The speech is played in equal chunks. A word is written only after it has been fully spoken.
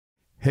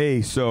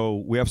Hey,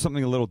 so we have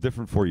something a little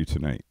different for you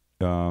tonight.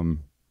 We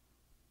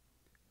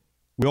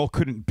all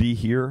couldn't be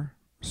here,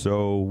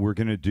 so we're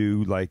gonna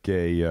do like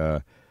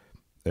a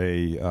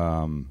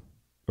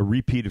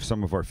repeat of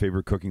some of our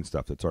favorite cooking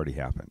stuff that's already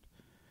happened.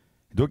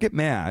 Don't get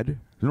mad.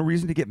 There's no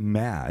reason to get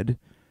mad.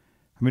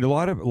 I mean, a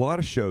lot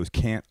of shows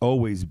can't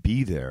always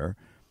be there,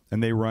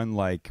 and they run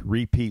like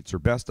repeats or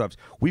best ofs.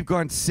 We've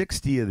gone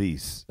 60 of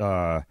these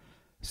Sam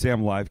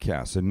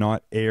Livecasts and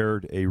not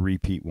aired a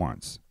repeat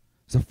once.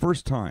 It's the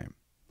first time.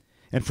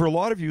 And for a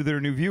lot of you that are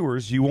new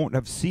viewers, you won't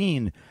have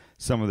seen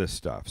some of this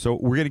stuff. So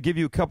we're going to give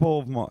you a couple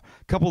of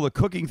the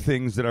cooking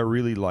things that I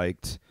really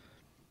liked,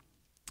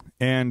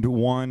 and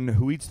one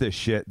who eats this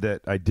shit that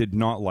I did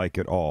not like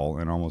at all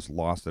and almost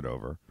lost it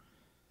over.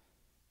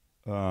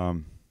 I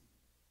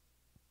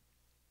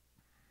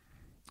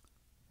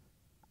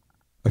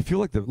feel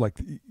like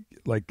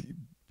like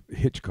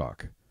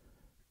Hitchcock,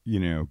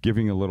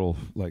 giving a little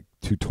like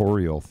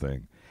tutorial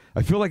thing.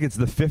 I feel like it's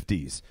the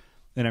 50s.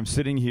 And I'm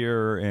sitting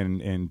here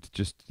and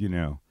just,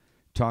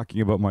 talking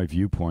about my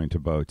viewpoint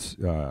about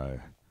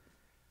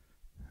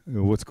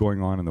what's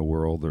going on in the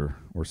world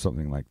or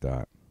something like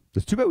that.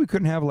 It's too bad we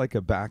couldn't have like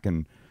a back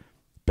and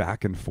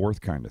forth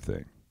kind of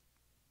thing.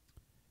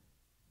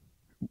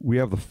 We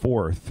have the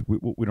forth.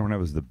 What we don't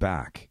have is the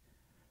back,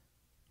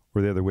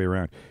 or the other way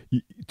around.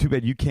 Too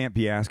bad you can't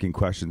be asking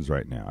questions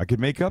right now. I could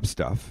make up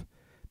stuff.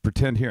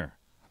 Pretend here.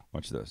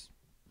 Watch this.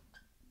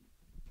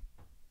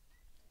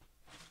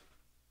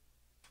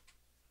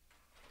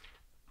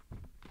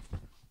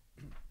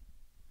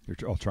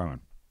 I'll try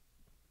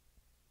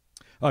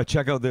one.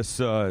 Check out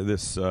this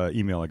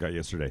email I got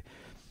yesterday.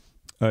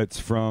 It's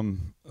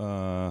from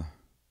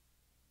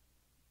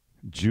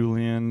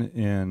Julian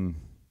in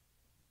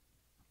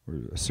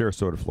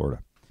Sarasota,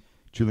 Florida.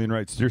 Julian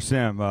writes, "Dear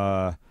Sam,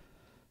 a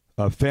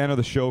fan of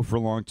the show for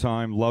a long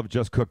time. Love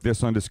Just Cook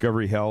This on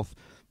Discovery Health.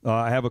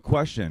 I have a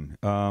question.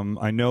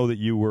 I know that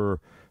you were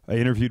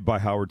interviewed by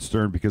Howard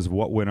Stern because of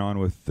what went on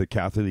with the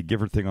Kathie Lee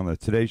Gifford thing on the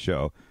Today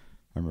Show.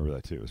 I remember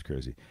that too. It was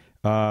crazy.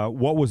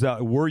 What was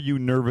that? Were you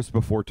nervous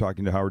before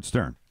talking to Howard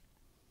Stern?"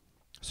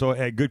 So,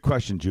 good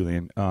question,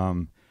 Julian.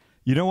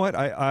 You know what?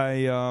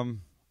 I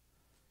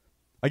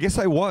guess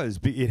I was.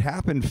 It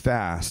happened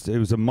fast. It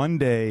was a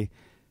Monday.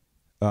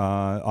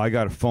 I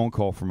got a phone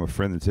call from a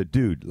friend that said,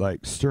 "Dude,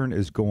 like Stern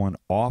is going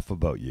off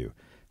about you.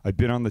 I'd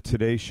been on the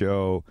Today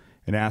Show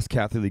and asked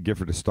Kathie Lee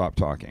Gifford to stop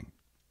talking."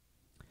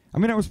 I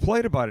mean, I was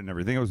polite about it and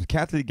everything. It was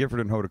Kathie Lee Gifford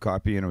and Hoda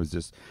Kotb, and it was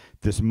just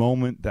this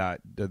moment that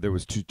there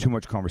was too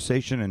much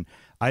conversation, and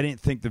I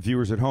didn't think the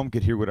viewers at home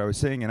could hear what I was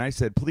saying. And I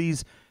said,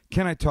 "Please,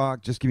 can I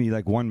talk? Just give me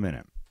like 1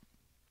 minute."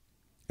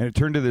 And it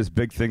turned to this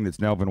big thing that's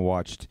now been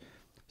watched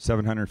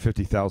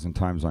 750,000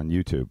 times on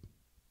YouTube.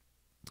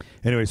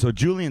 Anyway, so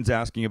Julian's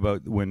asking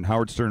about when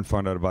Howard Stern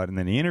found out about it, and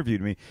then he interviewed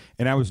me,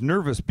 and I was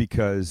nervous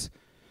because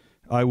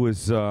I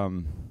was a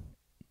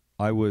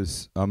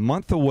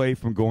month away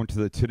from going to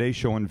the Today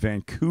Show in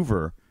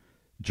Vancouver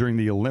during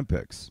the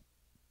Olympics.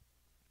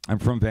 I'm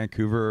from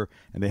Vancouver,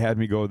 and they had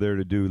me go there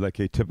to do like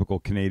a typical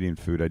Canadian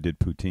food. I did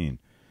poutine,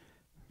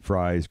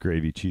 fries,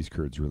 gravy, cheese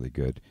curds, really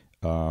good.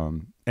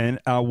 And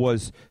I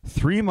was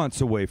 3 months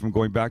away from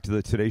going back to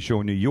the Today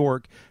Show in New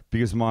York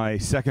because my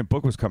second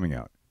book was coming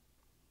out.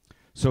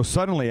 So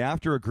suddenly,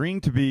 after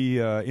agreeing to be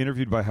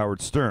interviewed by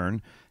Howard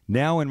Stern,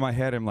 now in my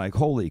head I'm like,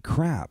 holy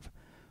crap,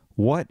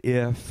 what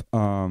if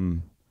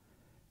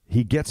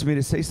he gets me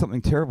to say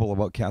something terrible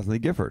about Kathie Lee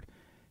Gifford?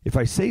 If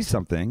I say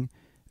something,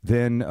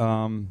 then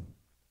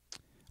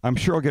I'm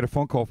sure I'll get a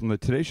phone call from the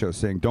Today Show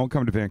saying, "Don't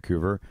come to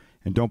Vancouver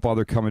and don't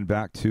bother coming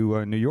back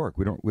to New York.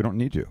 We don't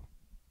need you."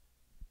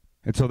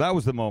 And so that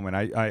was the moment.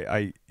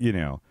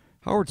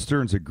 Howard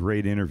Stern's a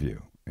great interview,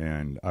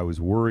 and I was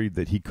worried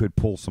that he could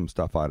pull some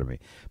stuff out of me.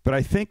 But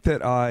I think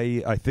that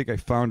I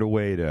found a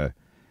way to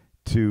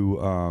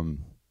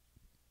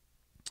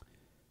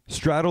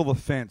straddle the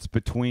fence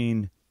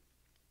between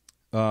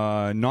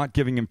not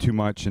giving him too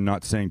much and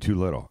not saying too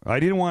little. I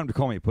didn't want him to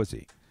call me a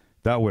pussy.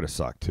 That would have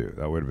sucked too.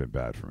 That would have been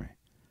bad for me.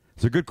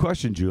 It's a good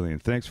question, Julian.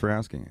 Thanks for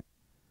asking it.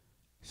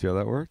 See how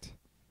that worked?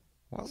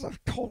 Well, that was a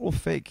total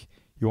fake.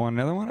 You want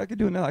another one? I could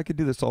do another. I could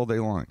do this all day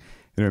long.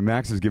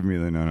 Max is giving me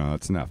the no,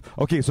 that's enough.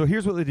 Okay, so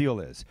here's what the deal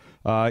is.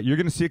 You're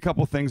going to see a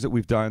couple things that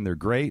we've done. They're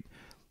great.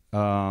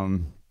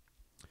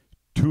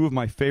 Two of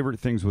my favorite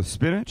things with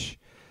spinach.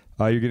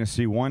 You're going to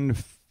see one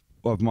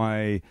of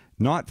my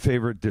not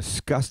favorite,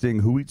 disgusting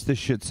 "Who Eats This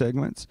Shit"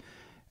 segments,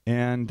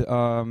 and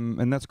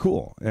that's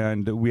cool.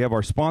 And we have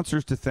our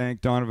sponsors to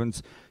thank: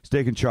 Donovan's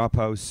Steak and Chop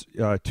House,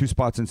 2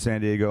 spots in San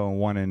Diego and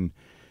 1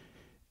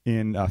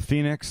 in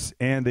Phoenix,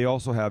 and they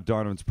also have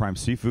Donovan's Prime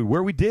Seafood,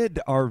 where we did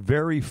our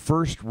very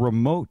first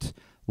remote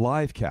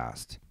live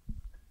cast,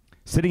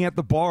 sitting at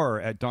the bar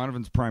at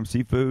Donovan's Prime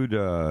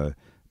Seafood.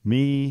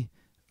 Me.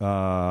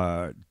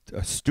 A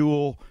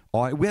stool.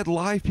 We had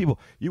live people.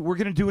 We're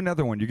going to do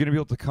another one. You're going to be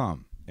able to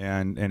come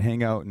and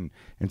hang out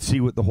and see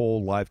what the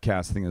whole live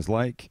cast thing is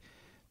like.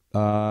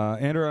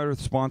 And our other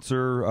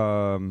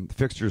sponsor,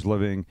 Fixtures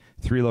Living,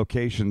 3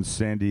 locations: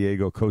 San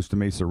Diego, Costa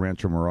Mesa,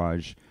 Rancho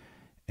Mirage,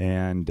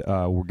 and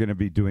we're going to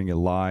be doing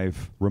a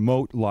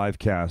remote live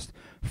cast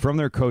from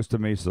their Costa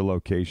Mesa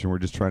location. We're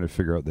just trying to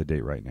figure out the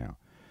date right now.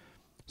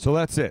 So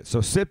that's it.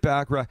 So sit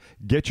back,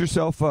 get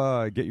yourself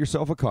a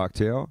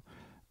cocktail.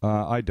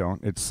 I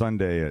don't. It's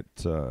Sunday at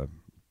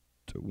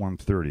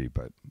 1:30,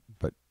 but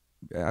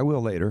I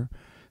will later.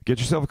 Get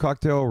yourself a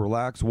cocktail,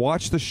 relax,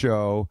 watch the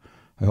show.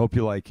 I hope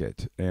you like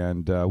it,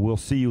 and we'll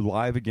see you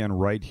live again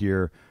right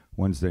here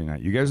Wednesday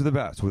night. You guys are the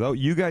best. Without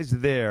you guys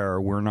there,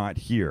 we're not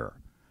here,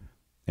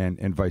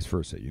 and vice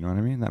versa. You know what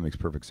I mean? That makes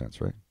perfect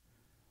sense, right?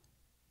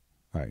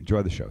 All right,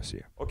 enjoy the show. See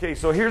you. Okay,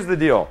 so here's the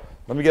deal.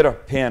 Let me get a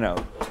pan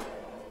out.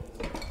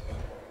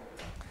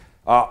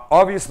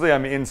 Obviously,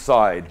 I'm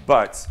inside,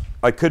 but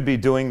I could be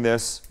doing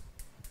this.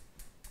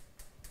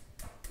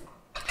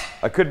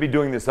 I could be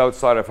doing this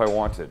outside if I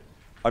wanted.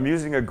 I'm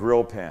using a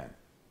grill pan,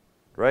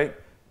 right?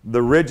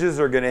 The ridges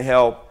are going to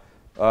help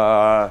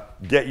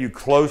get you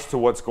close to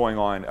what's going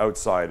on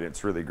outside.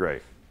 It's really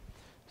great.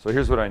 So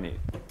here's what I need.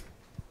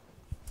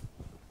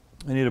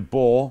 I need a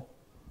bowl.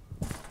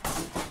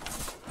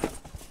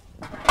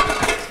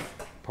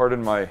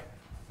 Pardon my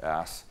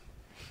ass.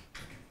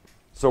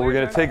 So we're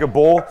going to take a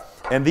bowl,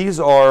 and these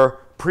are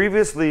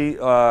previously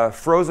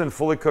frozen,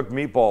 fully cooked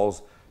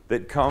meatballs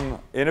that come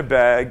in a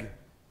bag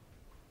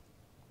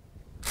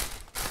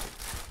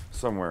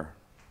somewhere.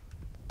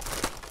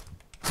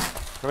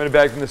 Come in a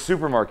bag from the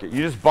supermarket.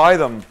 You just buy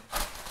them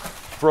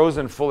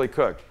frozen, fully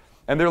cooked.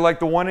 And they're like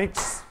the one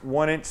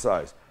inch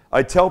size.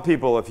 I tell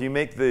people if you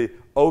make the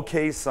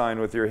OK sign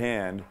with your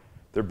hand,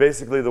 they're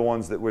basically the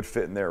ones that would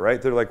fit in there,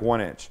 right? They're like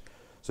 1 inch.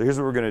 So here's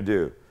what we're going to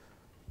do.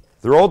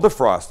 They're all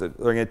defrosted.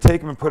 I'm going to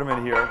take them and put them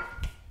in here.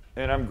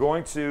 And I'm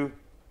going to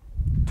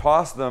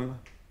toss them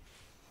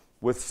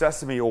with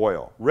sesame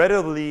oil,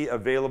 readily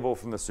available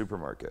from the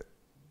supermarket.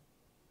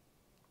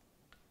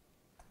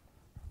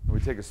 We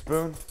take a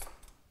spoon.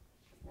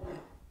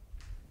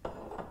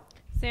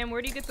 Sam,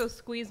 where do you get those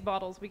squeeze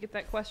bottles? We get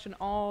that question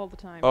all the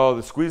time. Oh,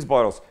 the squeeze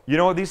bottles. You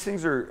know what? These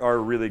things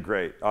are really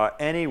great.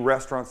 Any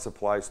restaurant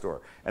supply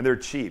store. And they're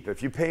cheap.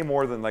 If you pay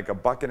more than like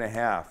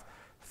 $1.50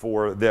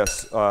 for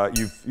this,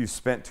 you've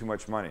spent too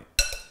much money.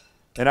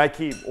 And I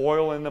keep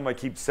oil in them. I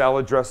keep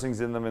salad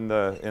dressings in them in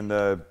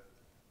the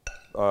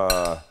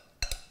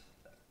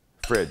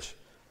fridge.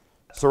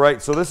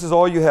 So this is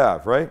all you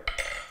have, right?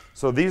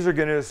 So these are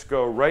going to just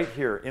go right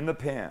here in the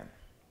pan.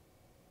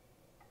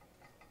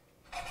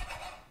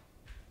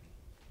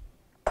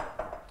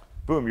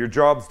 Boom, your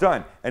job's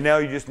done. And now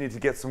you just need to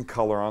get some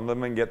color on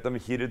them and get them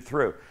heated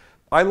through.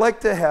 I like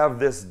to have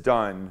this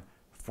done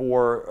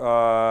for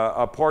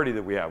a party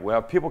that we have. We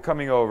have people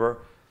coming over.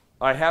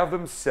 I have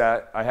them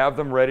set. I have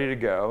them ready to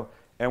go.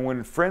 And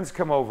when friends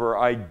come over,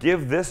 I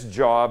give this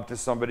job to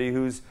somebody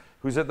who's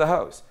at the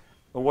house.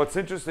 And what's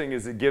interesting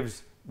is it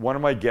gives one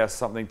of my guests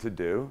something to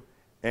do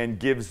and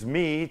gives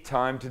me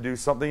time to do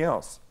something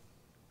else.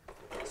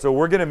 So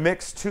we're going to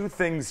mix two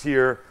things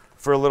here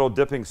for a little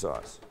dipping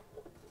sauce.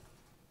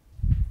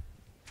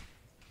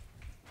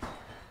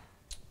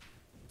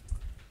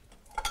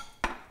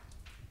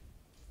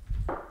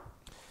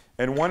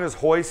 And one is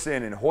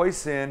hoisin. And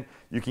hoisin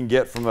you can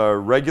get from a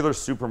regular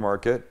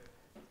supermarket.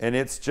 And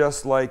it's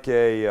just like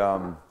a...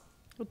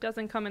 It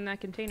doesn't come in that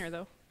container,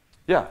 though.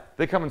 Yeah,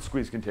 they come in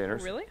squeeze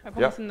containers. Really? I've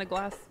always seen the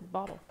glass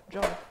bottle,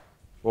 jar.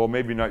 Well,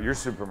 maybe not your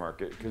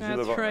supermarket, because you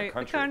live out in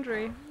the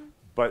country.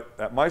 But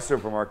at my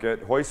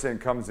supermarket, hoisin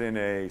comes in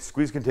a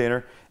squeeze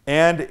container,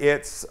 and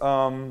it's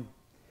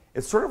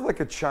sort of like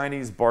a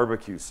Chinese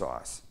barbecue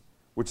sauce,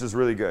 which is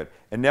really good.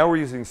 And now we're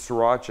using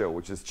sriracha,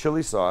 which is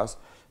chili sauce,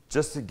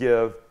 just to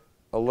give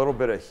a little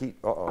bit of heat.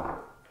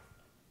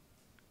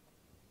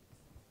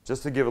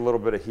 Just to give a little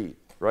bit of heat,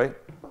 right?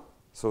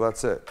 So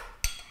that's it.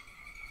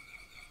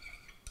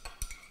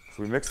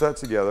 So we mix that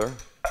together.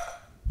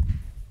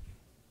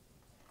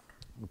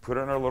 We put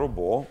it in our little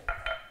bowl.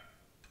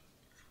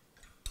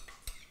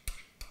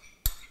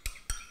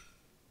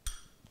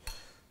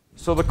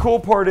 So the cool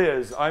part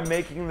is I'm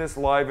making this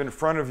live in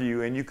front of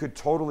you, and you could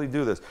totally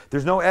do this.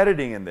 There's no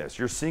editing in this.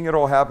 You're seeing it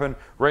all happen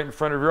right in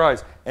front of your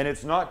eyes, and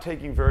it's not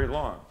taking very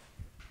long.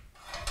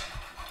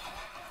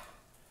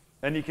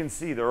 And you can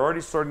see they're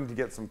already starting to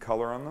get some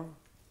color on them.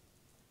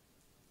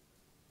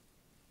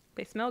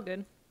 They smell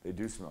good. They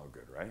do smell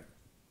good, right?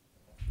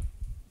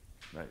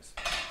 Nice.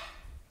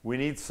 We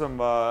need some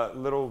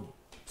little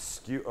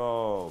skew.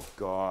 Oh,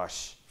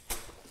 gosh.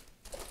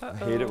 I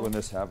hate it when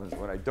this happens,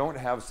 when I don't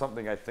have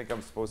something I think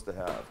I'm supposed to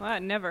have. Well,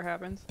 that never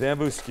happens.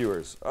 Bamboo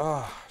skewers.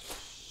 Oh,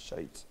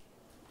 shite.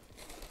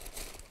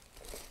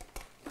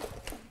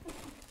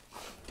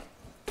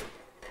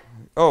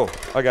 Oh,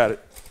 I got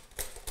it.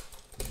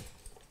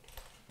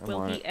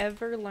 Will he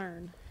ever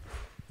learn?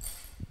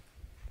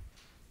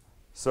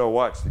 So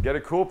watch, to get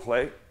a cool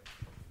plate.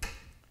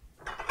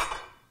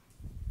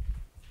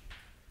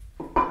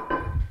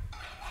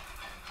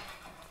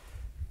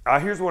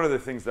 Here's one of the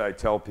things that I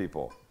tell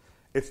people.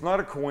 It's not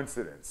a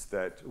coincidence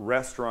that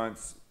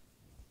restaurants,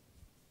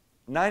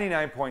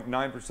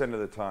 99.9% of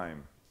the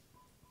time,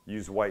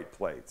 use white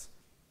plates.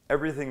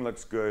 Everything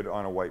looks good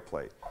on a white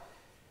plate.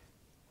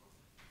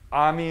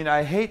 I mean,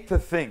 I hate to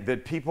think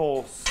that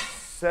people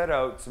set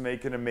out to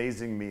make an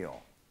amazing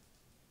meal.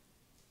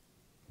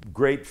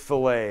 Great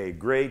filet,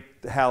 great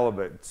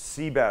halibut,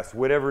 sea bass,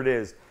 whatever it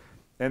is,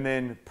 and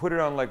then put it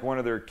on like one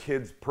of their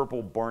kids'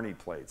 purple Barney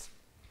plates.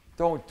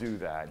 Don't do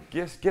that.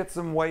 Just get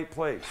some white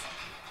plates.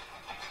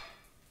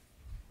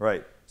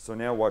 Right, so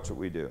now watch what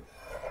we do.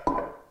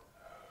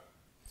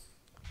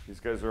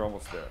 These guys are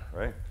almost there,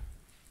 right?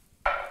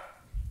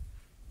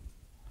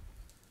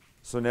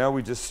 So now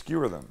we just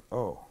skewer them.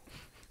 Oh.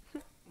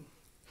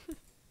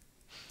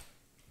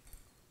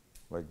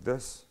 Like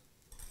this.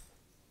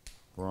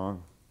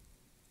 Wrong.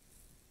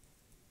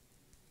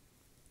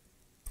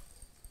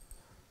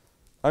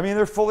 I mean,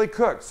 they're fully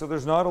cooked, so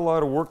there's not a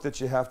lot of work that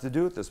you have to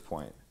do at this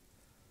point.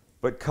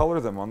 But color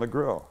them on the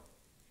grill.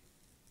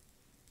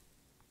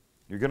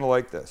 You're going to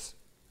like this.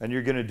 And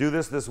you're going to do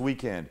this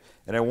weekend.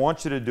 And I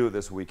want you to do it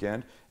this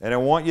weekend. And I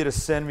want you to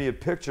send me a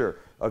picture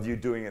of you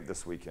doing it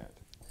this weekend.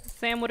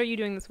 Sam, what are you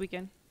doing this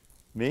weekend?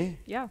 Me?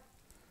 Yeah.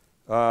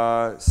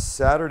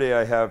 Saturday,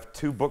 I have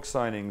 2 book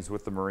signings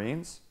with the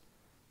Marines.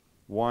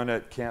 One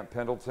at Camp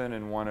Pendleton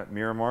and one at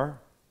Miramar.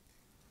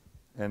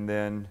 And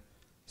then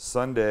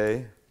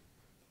Sunday,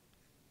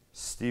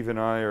 Steve and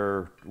I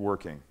are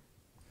working.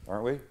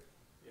 Aren't we?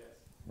 Yes.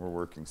 We're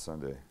working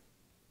Sunday.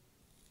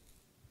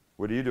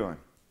 What are you doing?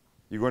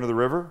 You going to the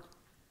river?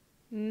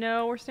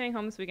 No, we're staying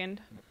home this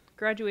weekend.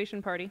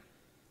 Graduation party.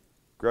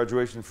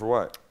 Graduation for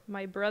what?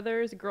 My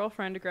brother's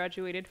girlfriend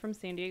graduated from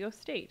San Diego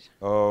State.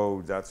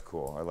 Oh, that's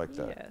cool. I like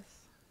that. Yes.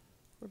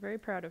 We're very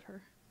proud of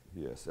her.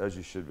 Yes, as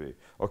you should be.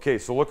 Okay,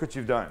 so look what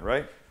you've done,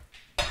 right?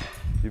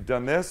 You've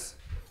done this,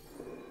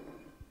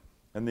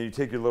 and then you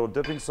take your little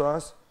dipping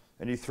sauce,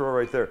 and you throw it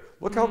right there.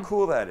 Look how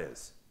cool that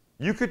is.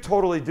 You could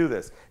totally do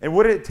this. And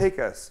what did it take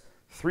us?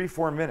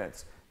 3-4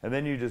 minutes. And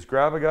then you just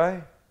grab a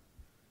guy.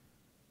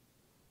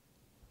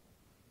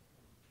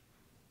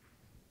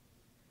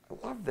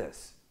 I love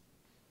this.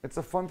 It's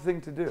a fun thing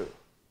to do.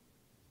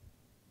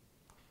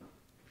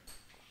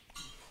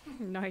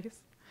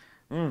 Nice.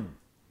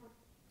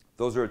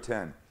 Those are a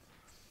 10.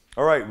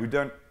 All right, we've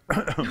done...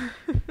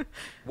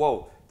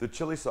 Whoa, the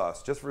chili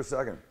sauce, just for a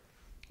second.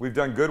 We've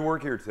done good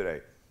work here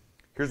today.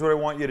 Here's what I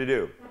want you to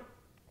do.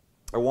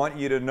 I want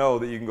you to know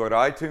that you can go to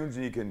iTunes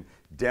and you can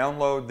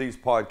download these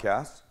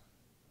podcasts,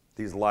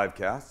 these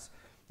livecasts.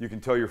 You can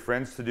tell your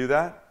friends to do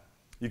that.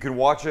 You can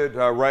watch it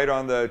right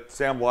on the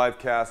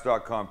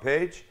samlivecast.com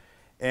page.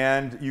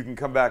 And you can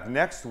come back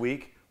next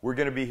week. We're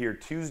going to be here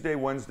Tuesday,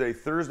 Wednesday,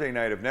 Thursday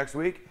night of next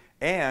week.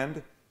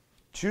 And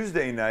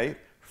Tuesday night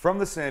from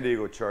the San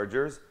Diego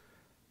Chargers,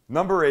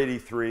 number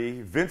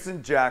 83,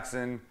 Vincent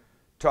Jackson,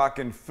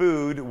 talking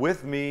food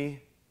with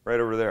me right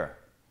over there.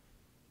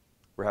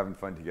 We're having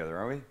fun together,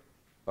 aren't we?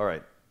 All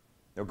right.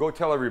 Now go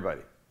tell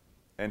everybody.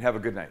 And have a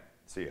good night.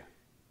 See ya.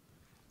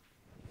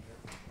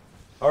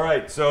 All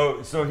right,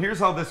 so here's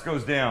how this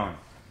goes down.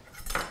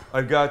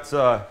 I've got,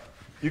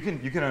 you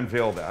can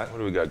unveil that. What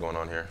do we got going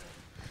on here?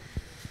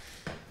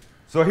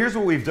 So here's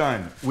what we've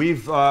done.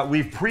 We've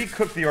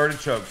pre-cooked the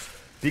artichokes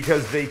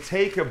because they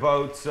take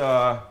about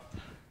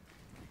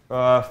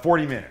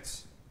 40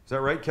 minutes. Is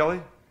that right, Kelly?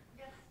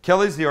 Yes.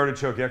 Kelly's the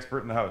artichoke expert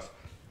in the house.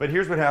 But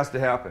here's what has to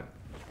happen.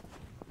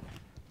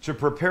 To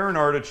prepare an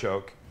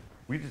artichoke,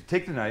 we just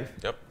take the knife,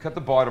 cut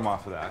the bottom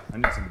off of that. I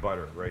need some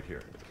butter right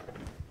here.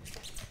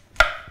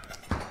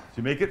 So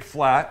you make it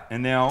flat,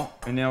 and now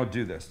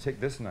do this. Take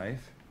this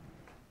knife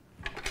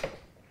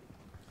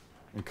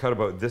and cut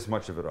about this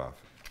much of it off,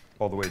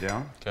 all the way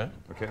down. Okay.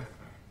 Okay.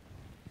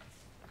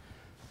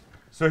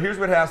 So here's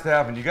what has to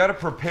happen. You got to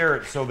prepare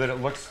it so that it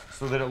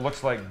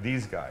looks like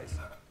these guys,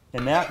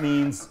 and that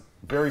means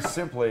very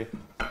simply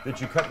that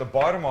you cut the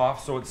bottom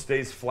off so it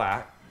stays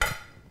flat.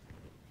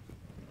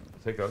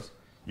 Take those.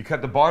 You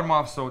cut the bottom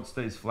off so it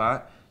stays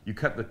flat. You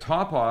cut the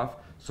top off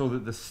so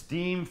that the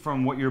steam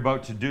from what you're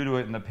about to do to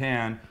it in the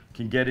pan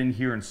can get in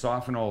here and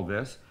soften all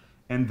this.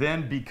 And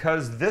then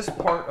because this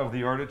part of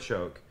the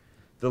artichoke,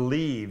 the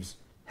leaves,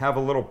 have a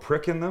little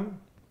prick in them,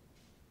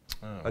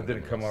 that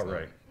didn't come out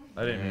right.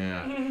 I didn't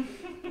mean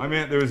that. I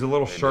meant there was a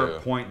little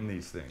sharp point in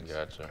these things.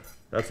 Gotcha.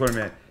 That's what I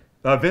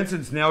meant.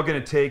 Vincent's now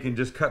going to take and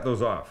just cut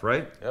those off,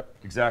 right? Yep.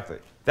 Exactly.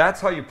 That's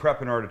how you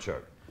prep an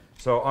artichoke.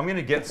 So I'm going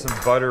to get some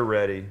butter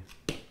ready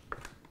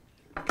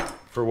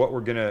for what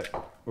we're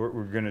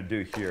gonna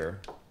do here.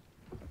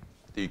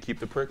 Do you keep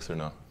the pricks or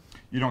no?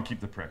 You don't keep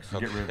the pricks.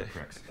 You get rid of the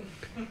pricks.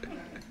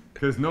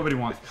 Because nobody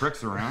wants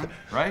pricks around,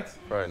 right?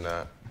 Probably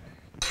not.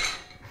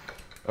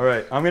 All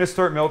right, I'm going to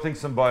start melting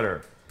some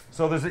butter.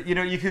 So there's,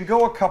 you can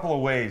go a couple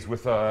of ways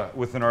with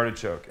an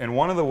artichoke, and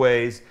one of the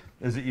ways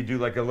is that you do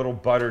like a little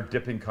butter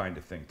dipping kind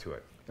of thing to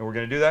it. And we're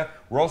going to do that.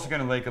 We're also going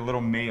to make a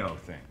little mayo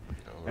thing.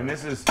 And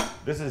this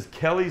is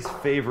Kelly's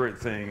favorite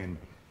thing,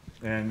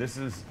 and this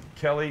is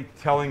Kelly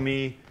telling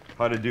me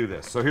how to do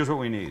this. So here's what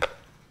we need.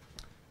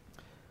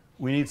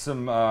 We need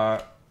some,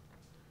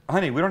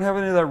 honey, we don't have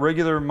any of that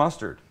regular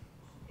mustard.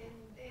 In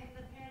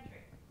the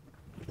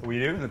pantry. We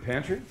do in the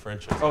pantry?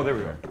 French. Oh, there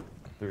we go.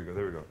 There we go.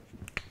 There we go.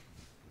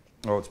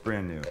 Oh, it's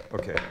brand new.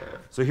 Okay.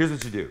 So here's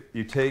what you do.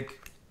 You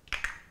take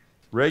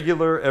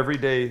regular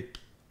everyday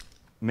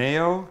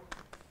mayo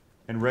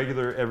and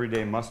regular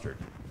everyday mustard.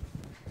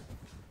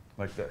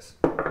 Like this.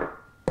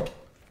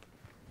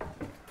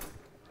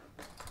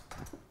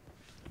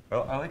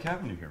 Well, I like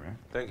having you here, man.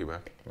 Thank you, man.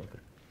 Okay.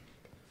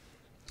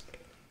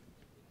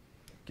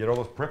 Get all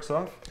those pricks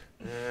off?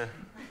 Yeah.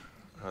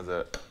 How's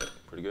that?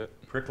 Pretty good?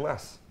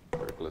 Prickless.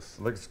 Prickless.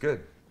 Looks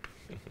good.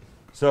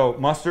 So,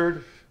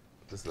 mustard.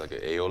 This is like an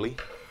aioli.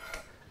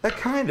 That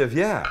kind of,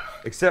 yeah.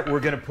 Except we're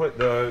going to put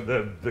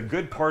the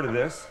good part of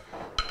this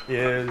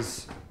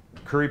is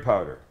curry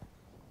powder.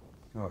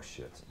 Oh,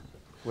 shit.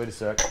 Wait a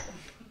sec.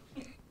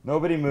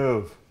 Nobody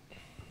move.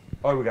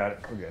 Oh, we got it.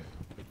 We're good.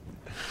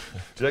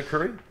 Do you like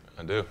curry?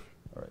 I do.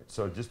 All right,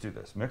 so just do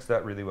this. Mix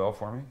that really well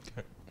for me.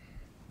 Okay.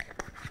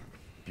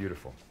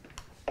 Beautiful.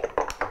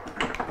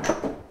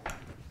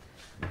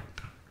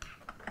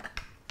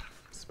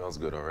 Smells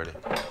good already.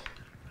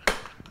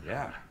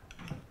 Yeah.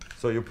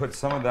 So you'll put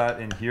some of that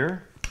in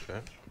here. Okay.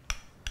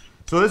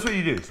 So this is what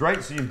you do,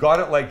 right? So you've got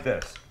it like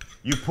this.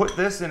 You put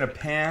this in a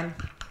pan.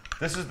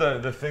 This is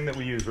the thing that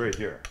we use right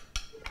here.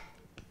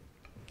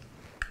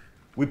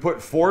 We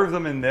put 4 of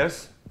them in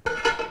this.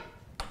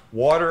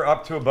 Water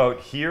up to about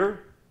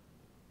here.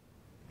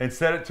 And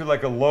set it to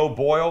like a low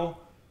boil.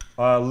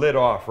 Lid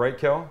off, right,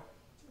 Kel?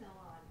 No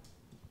on.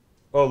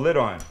 Oh, lid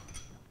on.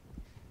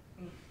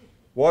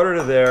 Water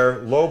to there,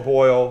 low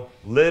boil,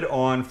 lid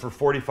on for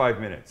 45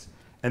 minutes.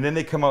 And then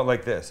they come out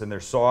like this, and they're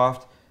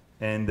soft,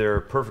 and they're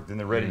perfect, and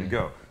they're ready to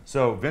go.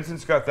 So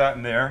Vincent's got that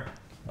in there.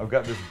 I've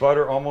got this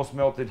butter almost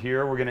melted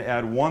here. We're gonna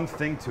add one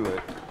thing to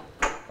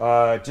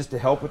it, just to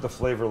help with the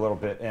flavor a little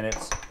bit, and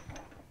it's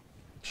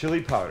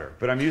chili powder.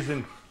 But I'm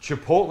using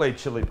chipotle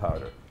chili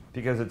powder,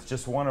 because it's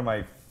just one of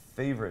my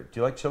favorite. Do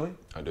you like chili?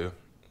 I do. A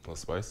little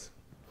spice.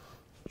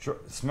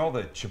 Smell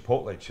the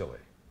chipotle chili.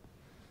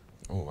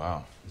 Oh,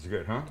 wow. Is it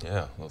good, huh?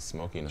 Yeah, a little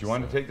smokiness. Do you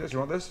want to take this? You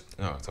want this?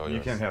 No, it's all You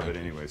yours. can't have Thank it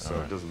you. anyway, so All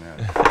it right. doesn't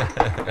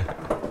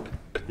matter.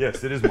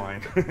 Yes, it is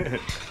mine.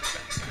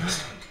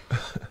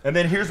 And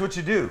then here's what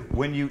you do.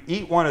 When you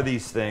eat one of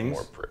these things,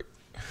 More prick.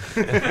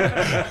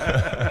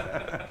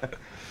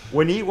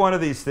 when you eat one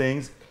of these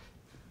things,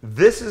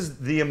 this is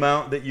the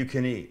amount that you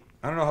can eat.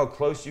 I don't know how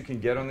close you can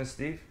get on this,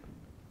 Steve,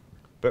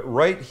 but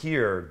right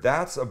here,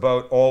 that's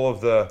about all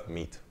of the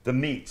Meat.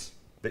 meat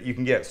that you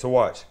can get. So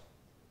watch.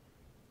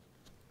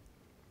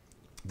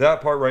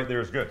 That part right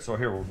there is good. So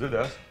here, we'll do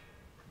this.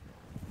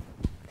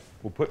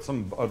 We'll put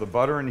some of the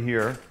butter in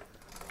here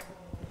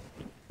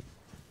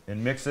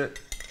and mix it.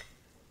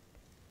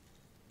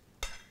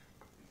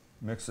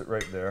 Mix it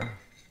right there.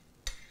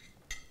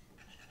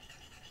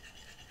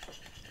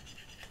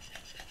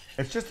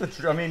 It's just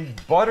I mean,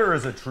 butter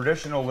is a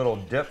traditional little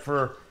dip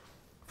for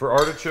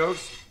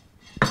artichokes.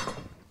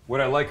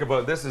 What I like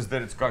about this is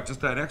that it's got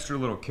just that extra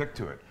little kick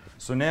to it.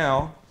 So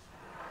now,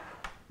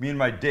 me and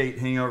my date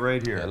hang out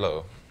right here.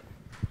 Hello.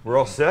 We're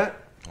all set?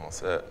 All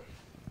set.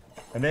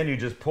 And then you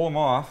just pull them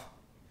off.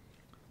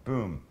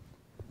 Boom.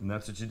 And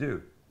that's what you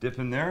do. Dip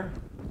in there.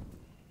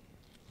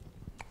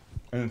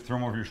 And then throw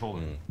them over your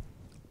shoulder.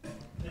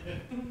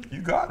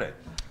 You got it.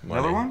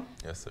 Another Money. one?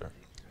 Yes, sir.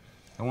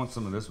 I want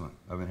some of this one.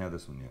 I haven't had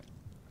this one yet.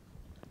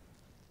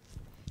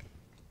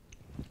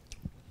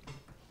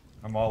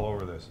 I'm all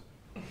over this.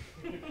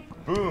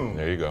 Boom.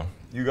 There you go.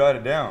 You got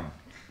it down.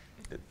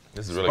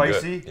 This is really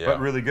Spicy, good. Yeah. but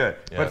really good.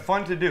 Yeah. But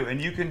fun to do. And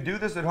you can do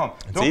this at home.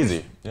 It's Don't be-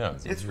 easy. Yeah.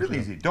 It's really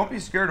easy. Don't be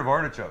scared of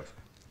artichokes.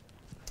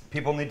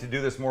 People need to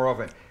do this more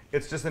often.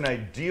 It's just an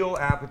ideal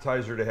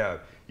appetizer to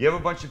have. You have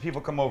a bunch of people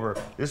come over.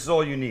 This is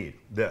all you need.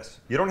 This.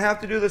 You don't have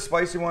to do the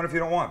spicy one if you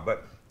don't want,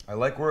 but I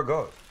like where it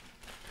goes.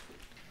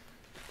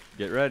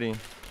 Get ready.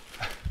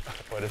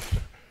 What is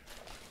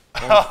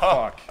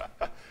Oh,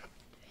 fuck.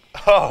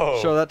 Oh,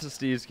 Show that to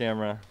Steve's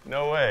camera.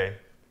 no way.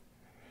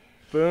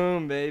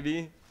 Boom,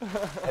 baby.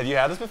 Have you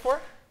had this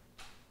before?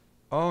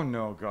 Oh,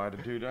 no,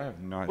 God. Dude, I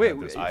have not Wait, had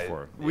this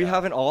before. We Yeah.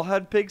 haven't all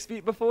had pig's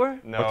feet before?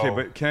 No. Okay,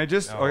 but can I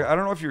just, No. I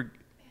don't know if you're,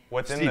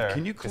 What's in Steve, there?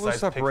 can you close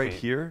besides up pig right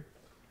feet? here?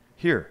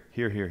 Here.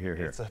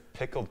 It's a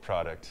pickled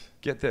product.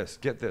 Get this.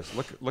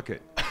 Look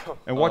it.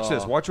 And watch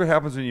this. Watch what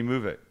happens when you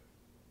move it.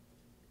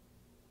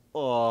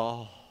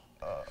 Oh.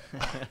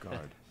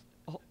 God.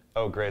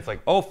 Oh, great. It's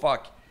like Oh,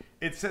 fuck.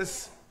 It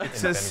says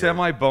vinegar.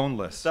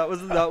 semi-boneless. That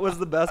was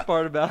the best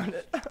part about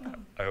it.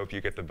 I hope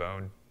you get the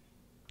bone.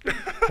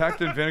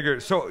 Packed in vinegar.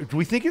 So, do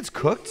we think it's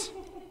cooked?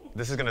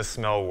 This is gonna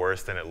smell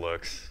worse than it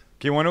looks.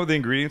 Okay, you want to know what the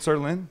ingredients are,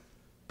 Lynn?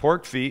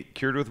 Pork feet,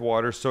 cured with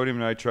water, sodium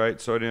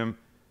nitrite, sodium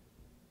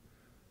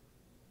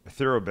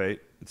thurobate.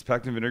 It's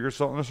packed in vinegar,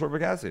 salt, and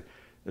ascorbic acid.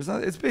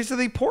 It's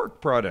basically pork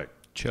product.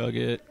 Chug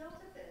it.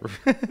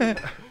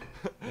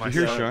 My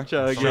Here, son- Sean.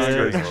 Chug Sean it.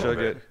 goes, A little chug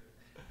bit. it.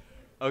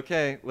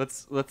 Okay,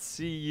 let's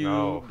see you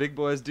No. big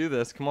boys do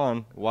this. Come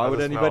on. Why How's would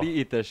it anybody smell?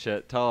 eat this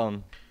shit? Tell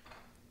them.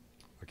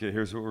 Okay,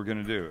 here's what we're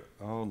gonna do.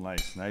 Oh,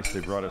 nice. They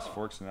brought us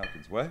forks and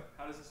napkins. What?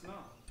 How does it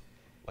smell?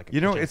 Like a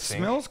You know, kitchen it sink.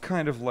 smells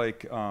kind of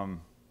like.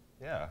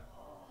 Yeah.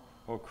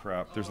 Oh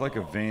crap! There's like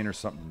a vein or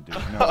something, dude.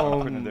 No, Oh,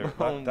 I'm putting it there.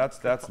 no.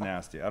 That's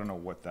nasty. I don't know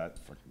what that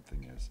fucking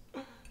thing is.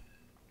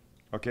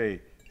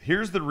 Okay,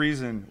 Here's the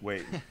reason.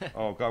 Wait.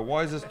 Oh God,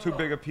 why is this too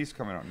big a piece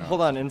coming out now? Hold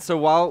on. And so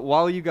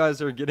while you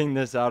guys are getting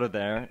this out of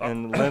there,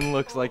 and Lynn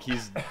looks like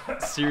he's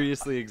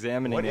seriously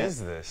examining What it. is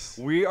this?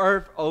 We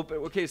are open.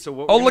 Okay, so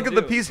what? Oh, we're look gonna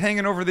at the do- piece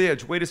hanging over the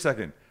edge. Wait a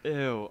second.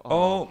 Ew.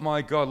 Oh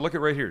my God, look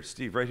at right here,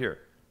 Steve, right here.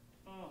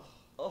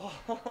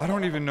 I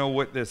don't even know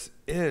what this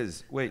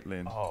is. Wait,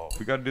 Lynn. Oh.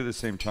 We got to do the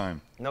same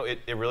time. No, it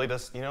really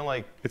does. You know,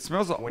 like It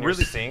smells like when really.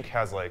 your sink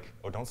has like,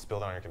 oh, don't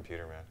spill that on your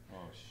computer, man.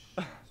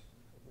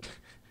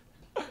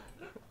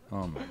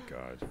 Oh my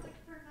God.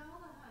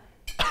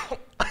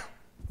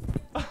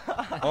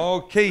 Formaldehyde.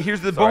 Okay,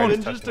 here's the Sorry, bone.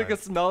 Lynn touched just took mine.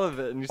 a smell of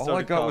it, and you started All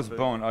I got was coughing.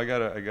 bone. I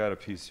got a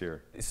piece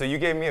here. So you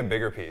gave me a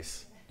bigger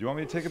piece. Do you want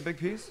me to take a big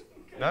piece?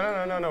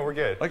 No, we're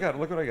good. I got.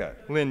 Look what I got.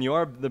 Lynn, you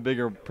are the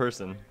bigger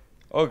person.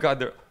 Oh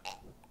God,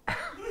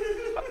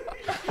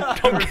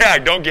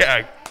 Don't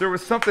gag. there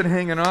was something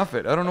hanging off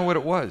it. I don't know what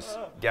it was.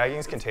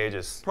 Gagging's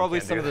contagious. You Probably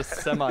can't some do of the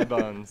that.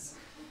 semi-bones.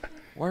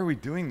 Why are we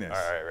doing this?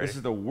 All right, ready? This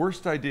is the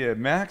worst idea,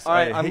 Max. All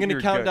right, I I'm hate gonna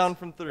your count guts. down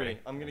from 3. Ready?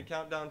 I'm gonna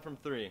count down from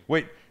 3.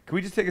 Wait, can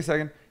we just take a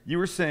second? You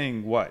were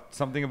saying what?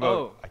 Something about.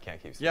 Oh, I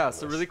can't keep. yeah. saying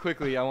So this. really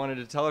quickly, I wanted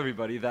to tell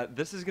everybody that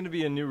this is going to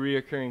be a new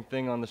reoccurring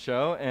thing on the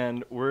show,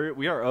 and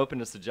we are open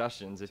to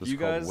suggestions. If This is you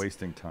called guys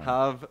wasting time.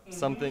 have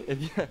something,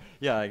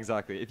 yeah,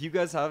 exactly. If you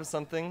guys have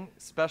something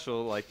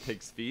special like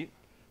pig's feet,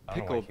 I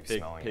don't know why you pickled keep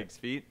smelling it. pig's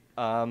feet,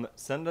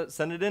 send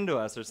it in to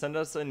us or send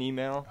us an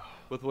email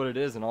with what it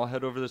is, and I'll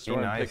head over to the store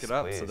and nice, pick it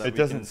up so please. that It we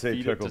doesn't can say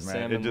feed pickled, it to man.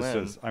 Sam It and just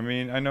Lynn. says. I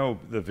mean, I know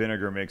the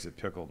vinegar makes it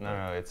pickled. No,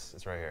 no, it's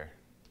right here.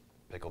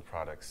 Pickled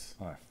products.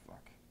 Oh fuck.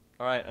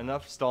 All right,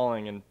 enough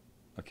stalling and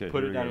Okay. put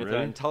here it we down go. your throat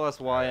Ready? and tell us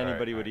why All right,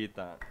 anybody all would right. eat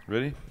that.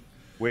 Ready?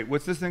 Wait,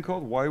 what's this thing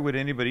called? Why would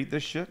anybody eat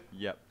this shit?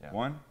 Yep. Yeah.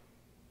 1,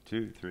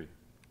 2, 3.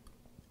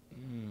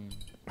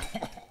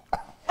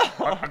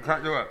 I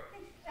can't do it.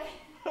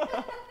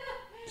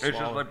 It's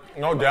just like.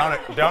 No, down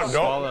it. Down.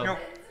 Swallow. Don't.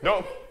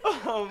 No.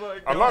 Oh my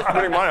god. I'm not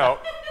spitting mine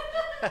out.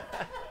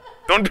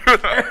 Don't do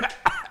that.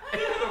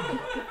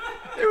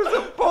 It was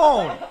a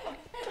bone.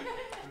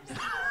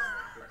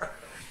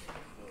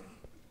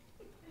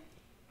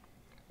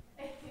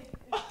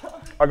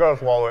 I gotta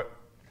swallow it.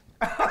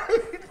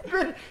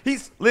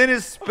 Lynn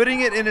is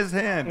spitting it in his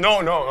hand.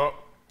 No, no, no.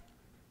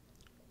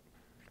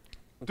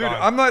 Dude,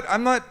 Gone.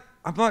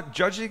 I'm not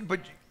judging, but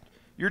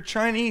you're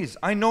Chinese.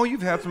 I know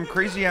you've had some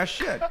crazy ass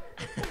shit.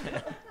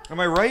 Am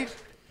I right?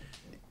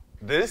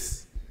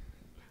 This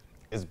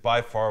is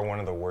by far one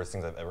of the worst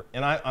things I've ever.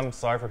 And I'm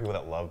sorry for people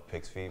that love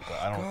pig's feet, but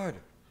I don't. God.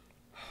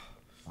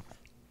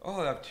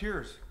 Oh, I have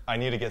tears. I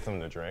need to get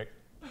something to drink.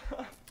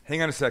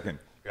 Hang on a second.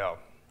 Yeah.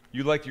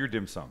 You like your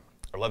dim sum?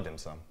 I love dim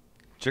sum.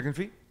 Chicken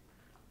feet?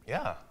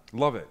 Yeah.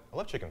 Love it. I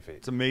love chicken feet.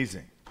 It's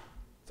amazing.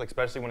 It's like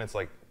especially when it's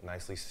like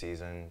nicely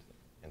seasoned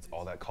and it's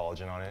all that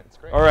collagen on it. It's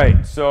great. All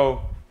right,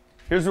 so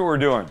here's what we're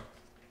doing.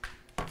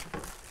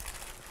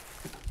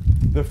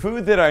 The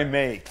food that I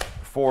make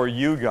for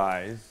you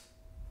guys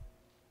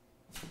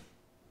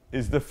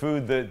is the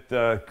food that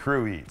the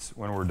crew eats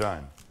when we're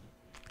done.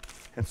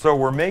 And so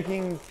we're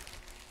making,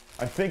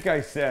 I think I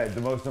said,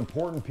 the most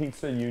important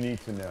pizza you need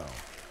to know.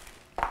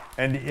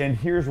 And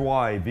here's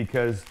why,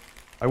 because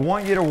I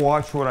want you to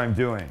watch what I'm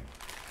doing.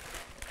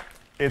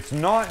 It's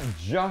not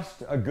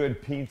just a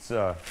good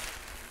pizza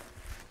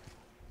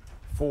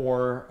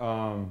for,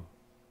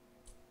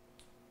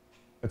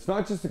 it's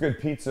not just a good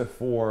pizza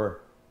for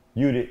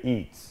you to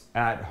eat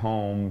at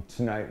home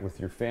tonight with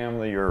your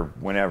family or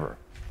whenever.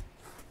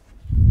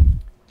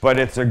 But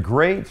it's a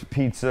great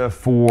pizza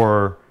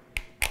for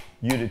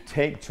you to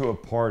take to a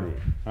party.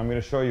 I'm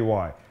going to show you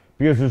why.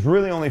 Because there's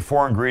really only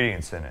 4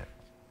 ingredients in it.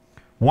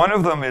 One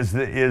of them is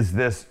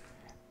this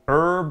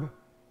herb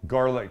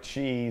garlic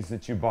cheese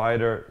that you buy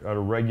at a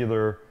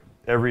regular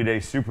everyday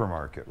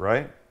supermarket,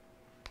 right?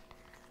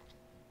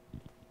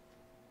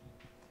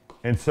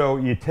 And so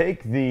you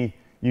take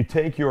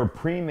your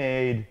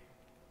pre-made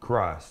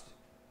crust.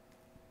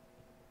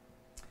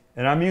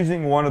 And I'm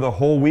using one of the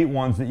whole wheat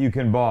ones that you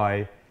can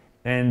buy.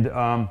 And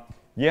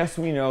yes,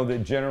 we know that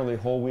generally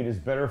whole wheat is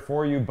better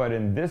for you, but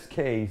in this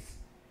case,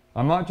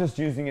 I'm not just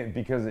using it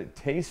because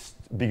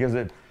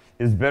it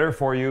is better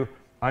for you.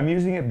 I'm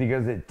using it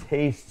because it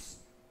tastes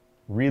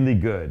really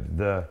good.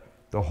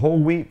 The whole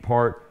wheat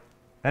part,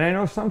 and I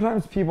know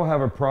sometimes people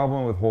have a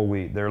problem with whole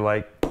wheat. They're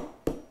like,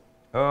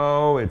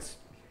 oh, it's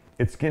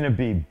going to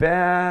be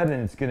bad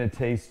and it's going to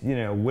taste,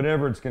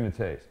 whatever it's going to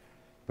taste.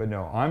 But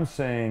no, I'm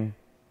saying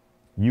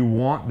you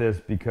want this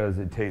because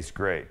it tastes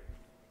great.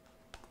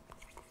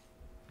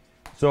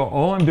 So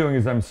all I'm doing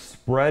is I'm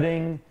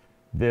spreading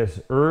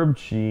this herb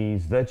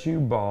cheese that you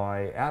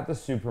buy at the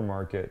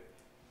supermarket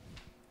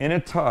in a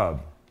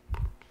tub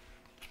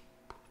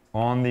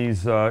on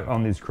these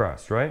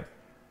crusts, right?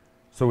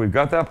 So we've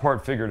got that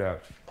part figured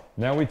out.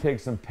 Now we take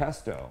some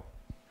pesto.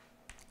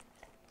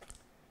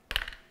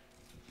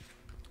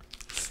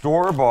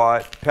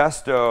 Store-bought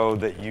pesto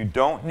that you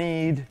don't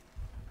need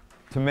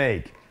to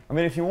make. I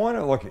mean, if you want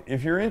to, look,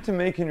 if you're into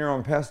making your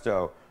own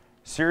pesto,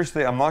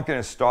 seriously, I'm not going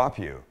to stop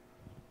you.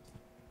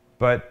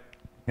 But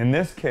in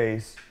this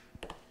case,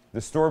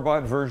 the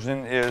store-bought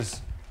version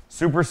is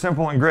Super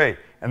simple and great.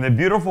 And the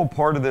beautiful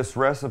part of this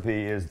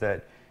recipe is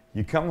that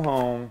you come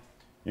home,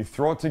 you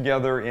throw it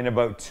together in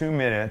about 2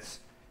 minutes,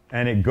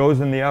 and it goes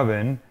in the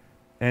oven,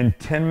 and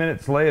 10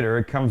 minutes later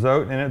it comes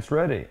out and it's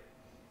ready.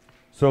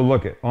 So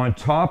look it, on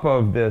top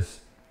of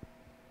this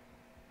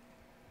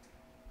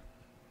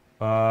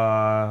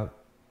garlic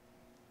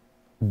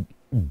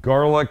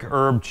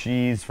herb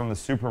cheese from the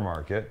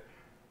supermarket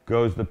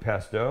goes the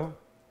pesto.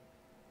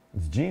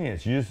 It's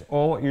genius.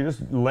 You're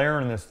just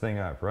layering this thing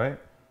up, right?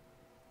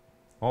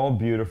 All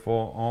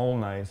beautiful, all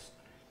nice.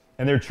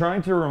 And they're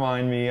trying to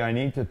remind me I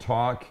need to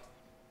talk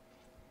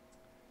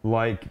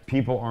like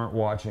people aren't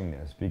watching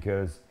this,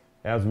 because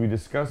as we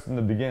discussed in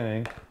the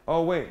beginning,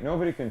 oh wait,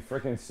 nobody can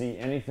frickin' see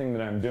anything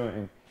that I'm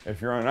doing if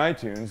you're on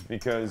iTunes,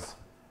 because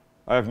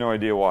I have no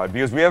idea why.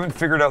 Because we haven't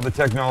figured out the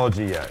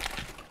technology yet.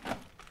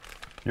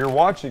 You're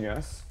watching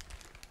us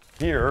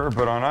here,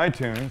 but on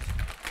iTunes,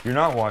 you're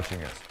not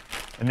watching us.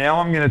 And now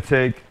I'm going to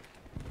take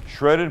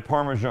shredded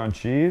Parmesan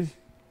cheese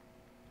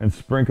and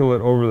sprinkle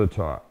it over the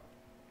top.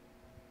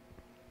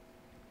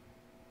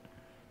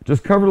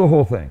 Just cover the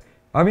whole thing.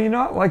 I mean,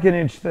 not like an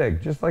inch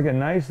thick, just like a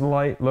nice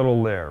light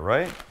little layer,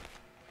 right?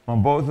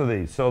 On both of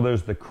these. So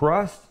there's the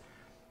crust,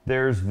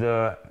 there's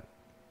the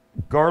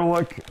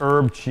garlic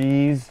herb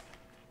cheese,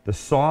 the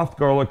soft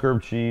garlic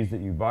herb cheese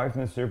that you buy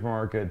from the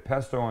supermarket,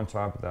 pesto on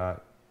top of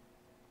that,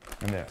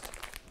 and this.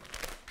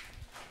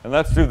 And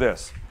let's do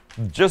this.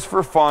 Just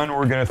for fun,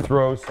 we're going to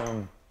throw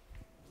some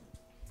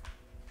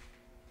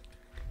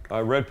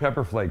red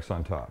pepper flakes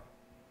on top.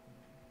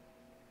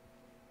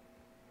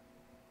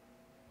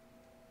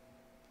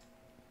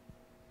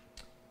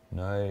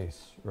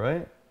 Nice,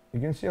 right? You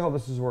can see how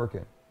this is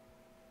working.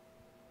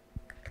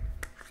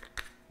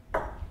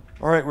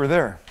 All right, we're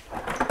there.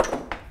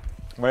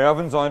 My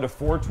oven's on to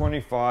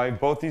 425.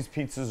 Both these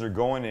pizzas are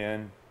going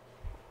in.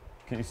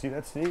 Can you see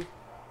that, Steve?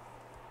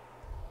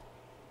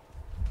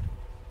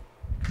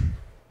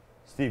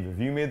 Steve, have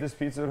you made this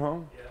pizza at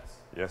home? Yes.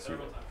 Yes, you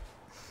did.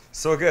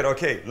 So good.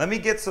 Okay, let me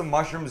get some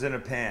mushrooms in a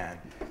pan.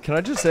 Can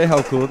I just say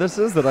how cool this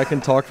is that I can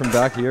talk from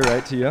back here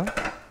right to you?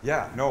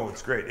 Yeah, no,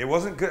 it's great. It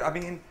wasn't good. I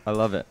mean, I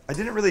love it. I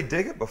didn't really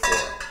dig it before.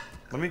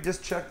 Let me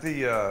just check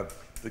the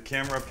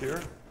camera up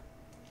here.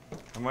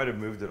 I might have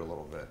moved it a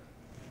little bit.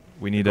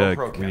 We need to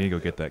go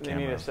get that You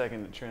camera. need a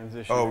second to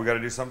transition. Oh, we got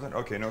to do something?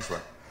 Okay, no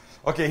sweat.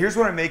 Okay, here's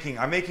what I'm making.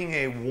 I'm making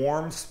a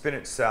warm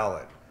spinach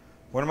salad.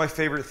 One of my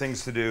favorite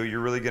things to do. You're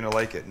really going to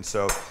like it. And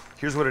so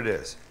here's what it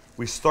is.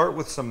 We start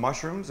with some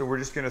mushrooms, and we're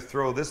just going to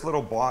throw this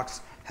little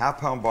box,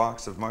 half-pound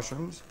box of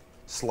mushrooms,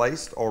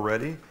 sliced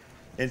already,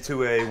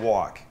 into a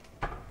wok.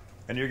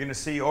 And you're going to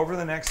see over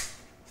the next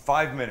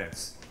 5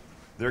 minutes,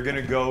 they're going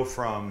to go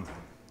from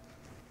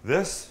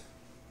this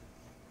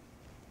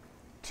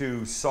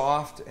to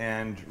soft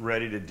and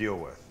ready to deal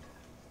with.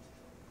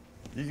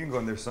 You can go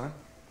in there, son.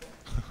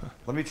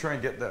 Let me try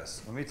and get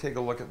this. Let me take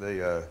a look at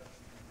the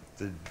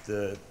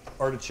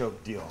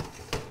artichoke deal.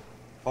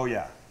 Oh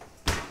yeah,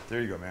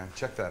 there you go, man.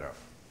 Check that out.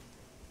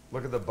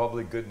 Look at the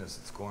bubbly goodness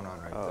that's going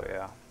on right there. Oh,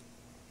 yeah.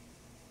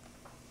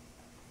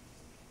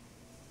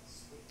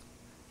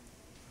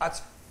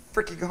 That's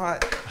freaking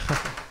hot.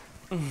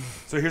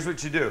 So here's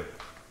what you do.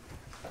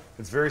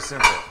 It's very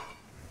simple.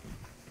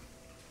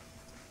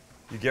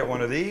 You get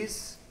one of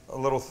these, a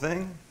little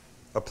thing,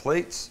 a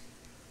plate.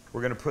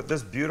 We're going to put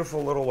this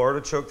beautiful little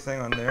artichoke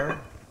thing on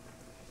there.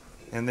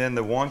 And then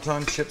the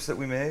wonton chips that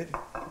we made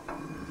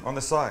on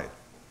the side.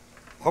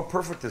 How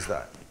perfect is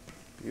that?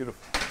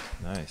 Beautiful.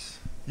 Nice.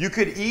 You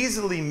could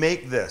easily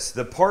make this,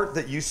 the part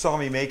that you saw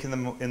me make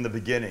in the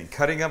beginning,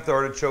 cutting up the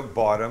artichoke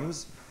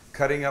bottoms,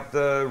 cutting up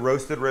the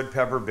roasted red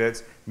pepper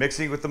bits,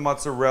 mixing it with the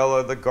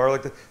mozzarella, the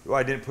garlic. Well,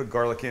 I didn't put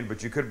garlic in,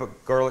 but you could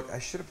put garlic. I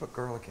should have put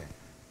garlic in.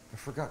 I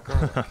forgot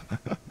garlic.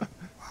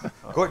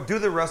 Go do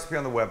the recipe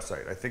on the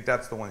website. I think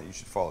that's the one that you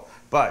should follow.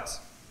 But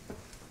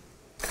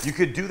you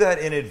could do that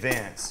in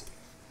advance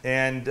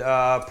and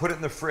put it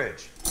in the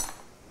fridge.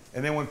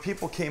 And then when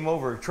people came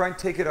over, try and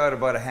take it out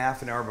about a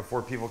half an hour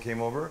before people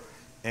came over,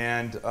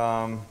 and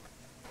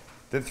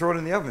then throw it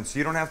in the oven, so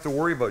you don't have to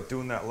worry about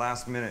doing that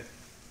last minute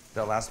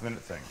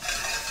thing.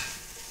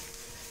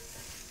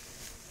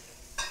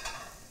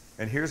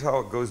 And here's how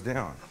it goes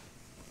down.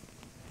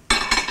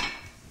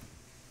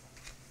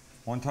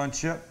 Wonton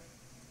chip.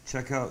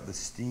 Check out the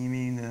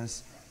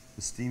steaminess,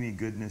 the steamy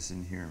goodness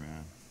in here,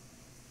 man.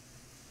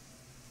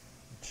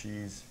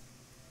 Cheese.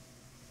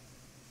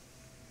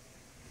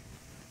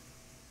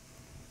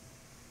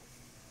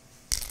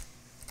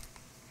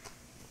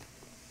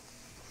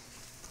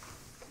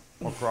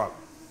 More crop.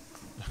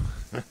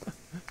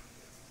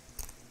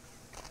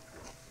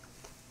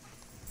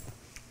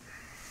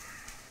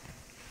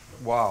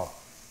 Wow.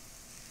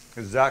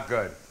 Is that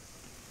good?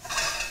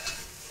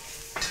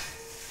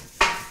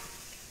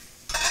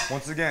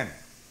 Once again,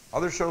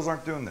 other shows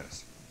aren't doing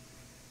this.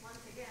 Once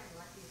again,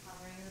 Lucky's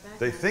hovering in the background.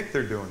 They think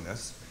they're doing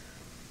this.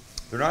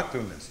 They're not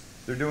doing this.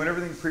 They're doing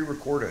everything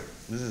pre-recorded.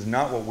 This is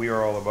not what we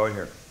are all about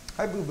here.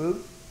 Hi, Boo Boo.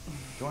 Do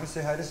you want to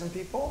say hi to some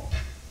people?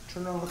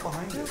 Turn around and look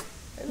behind you.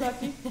 Hey,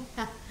 Lucky.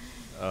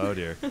 Oh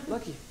dear.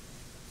 Lucky.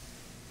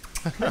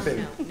 Oh,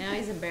 no. Now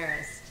he's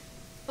embarrassed.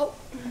 Oh.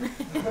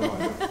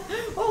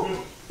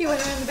 Oh, he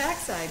went around the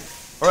backside.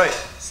 All right,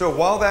 so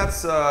while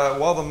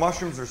the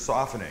mushrooms are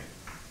softening,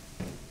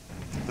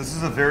 this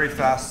is a very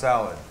fast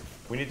salad.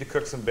 We need to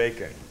cook some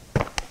bacon.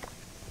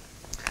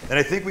 And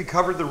I think we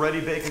covered the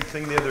ready bacon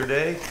thing the other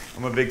day.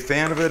 I'm a big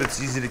fan of it.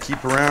 It's easy to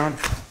keep around.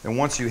 And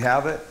once you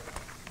have it,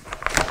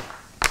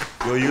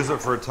 you'll use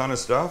it for a ton of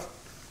stuff.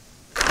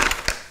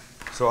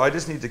 So I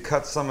just need to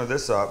cut some of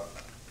this up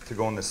to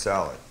go in the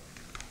salad.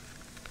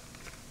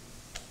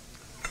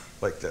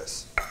 Like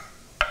this.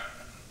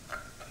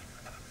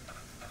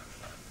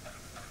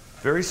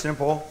 Very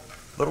simple,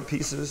 little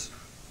pieces.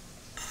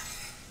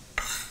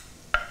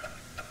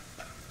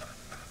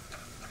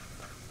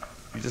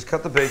 You just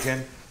cut the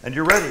bacon and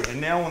you're ready.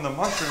 And now when the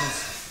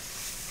mushrooms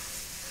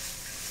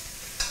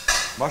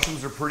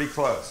are pretty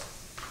close.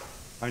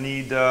 I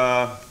need,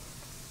 Are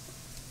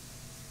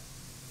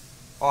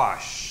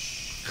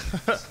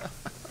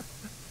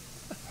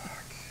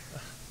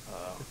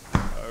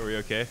we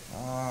okay?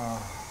 I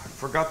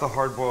forgot the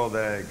hard-boiled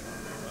egg.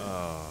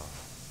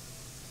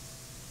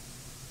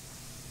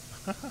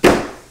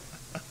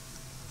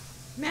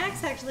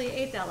 Max actually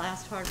ate that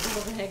last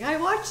hard-boiled egg. I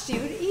watched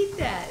you eat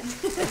that.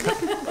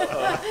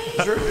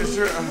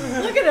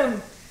 Look at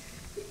him.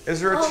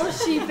 Is there All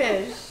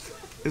sheepish.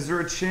 Is there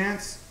a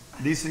chance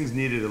these things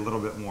needed a little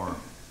bit more?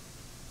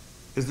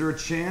 Is there a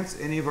chance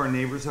any of our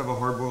neighbors have a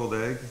hard-boiled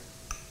egg?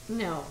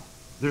 No.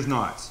 There's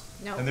not.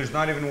 No. And there's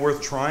not even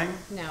worth trying?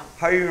 No.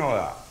 How do you know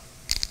that?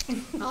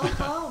 I'll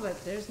call,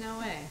 but there's no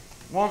way.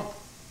 Well,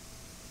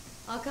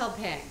 I'll call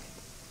Peg.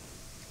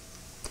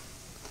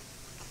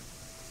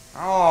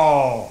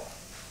 oh.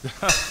 It's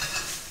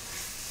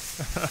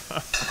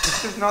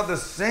just not the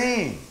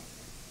same.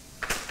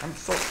 I'm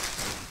so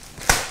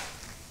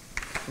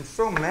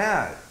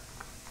mad.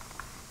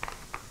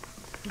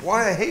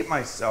 Why I hate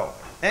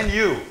myself. And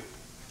you.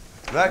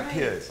 That Right.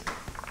 kid.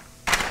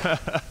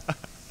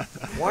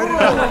 Why did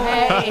Oh, I...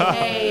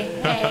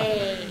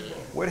 hey.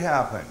 What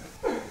happened?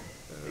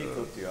 He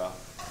flipped you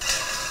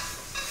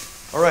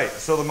off. All right,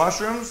 so the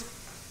mushrooms,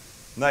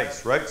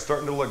 nice, right?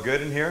 Starting to look good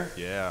in here.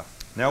 Yeah.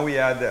 Now we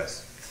add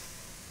this,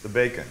 the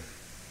bacon.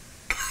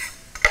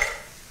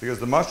 Because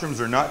the mushrooms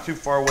are not too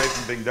far away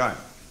from being done.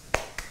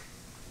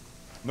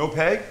 No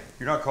Peg?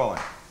 You're not calling.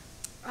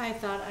 I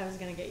thought I was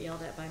going to get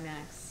yelled at by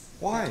Max.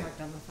 Why? I talked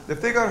on the phone.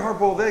 If they got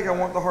hard-boiled egg, I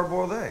want the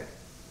hard-boiled egg.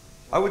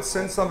 I would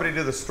send somebody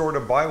to the store to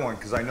buy one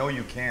because I know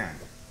you can.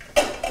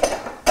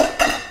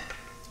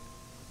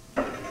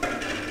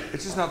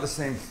 It's just not the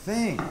same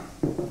thing.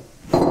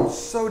 I'm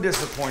so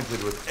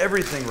disappointed with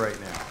everything right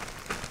now.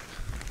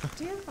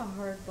 Do you have a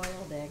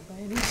hard-boiled egg by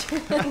any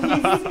chance?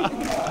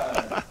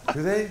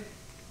 Do they?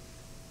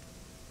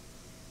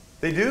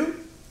 They do?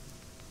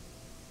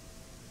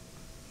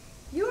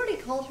 You already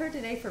called her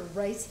today for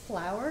rice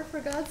flour, for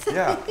God's sake.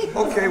 Yeah.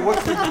 Okay,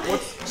 what's...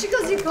 She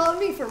goes, you called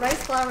me for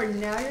rice flour,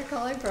 now you're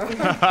calling for a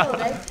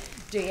hard-boiled egg.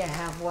 Do you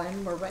have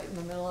one? We're right in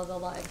the middle of the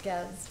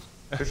Livecast.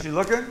 Is she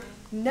looking?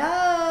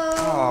 No.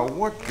 Oh,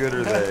 what good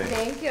are they?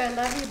 Thank you. I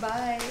love you.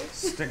 Bye.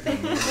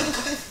 Stinking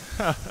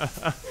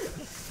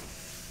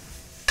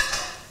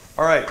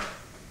All right.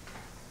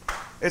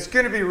 It's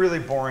going to be really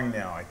boring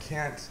now. I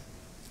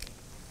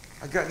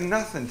got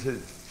nothing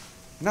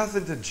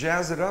to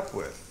jazz it up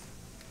with.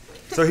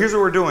 So here's what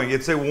we're doing.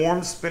 It's a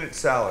warm spinach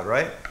salad,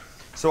 right?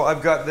 So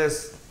I've got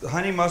this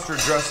honey mustard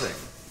dressing.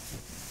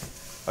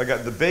 I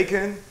got the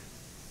bacon.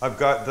 I've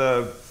got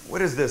the,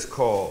 what is this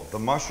called? The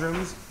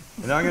mushrooms.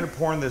 And now I'm going to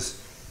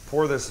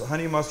pour this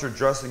honey mustard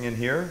dressing in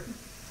here.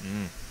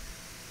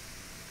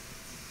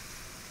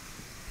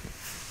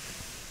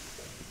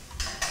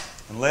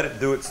 And let it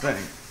do its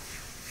thing.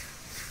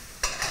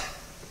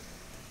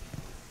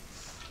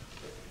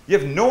 You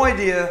have no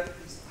idea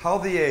how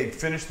the egg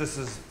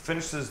finishes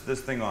this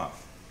thing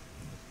off.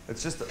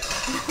 It's just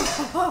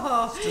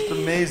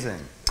amazing.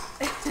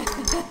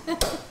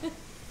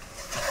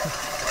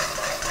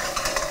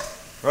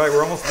 Right,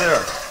 we're almost there.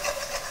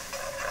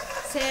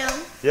 Sam,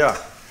 Yeah.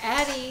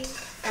 Addie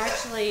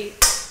actually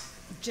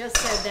just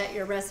said that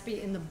your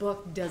recipe in the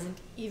book doesn't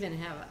even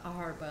have a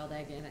hard-boiled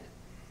egg in it.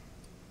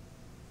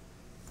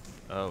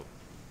 Oh.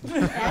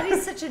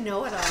 Addie's such a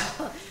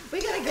know-it-all.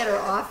 We gotta get her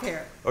off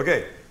here.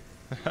 Okay.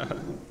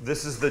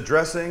 This is the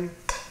dressing,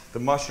 the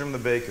mushroom, the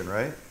bacon,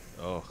 right?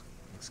 Oh,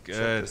 looks Check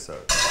good. this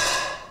out.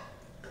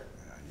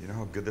 You know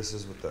how good this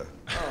is with the...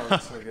 Oh,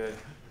 that's so good.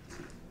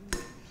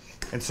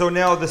 And so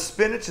now the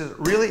spinach is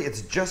really,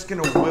 it's just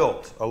going to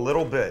wilt a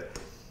little bit.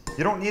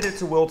 You don't need it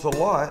to wilt a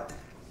lot.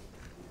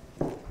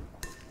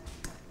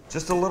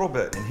 Just a little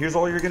bit. And here's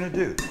all you're going to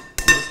do.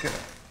 You're just going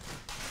to...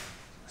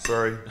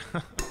 Sorry.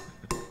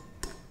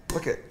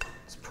 Look at it.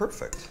 It's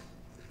perfect.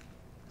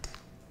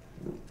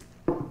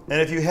 And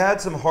if you had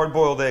some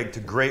hard-boiled egg to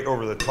grate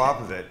over the top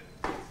of it,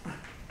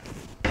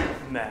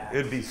 Nah.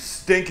 it'd be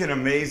stinking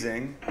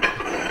amazing.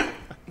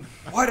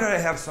 Why did I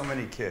have so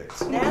many kids?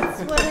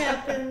 That's what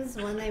happens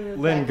when they move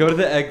Lynn, back go to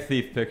home. the egg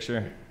thief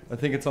picture. I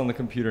think it's on the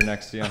computer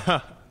next to you.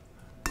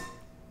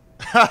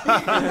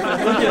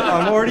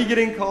 I'm already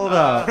getting called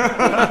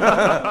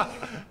out.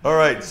 All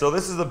right, so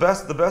this is the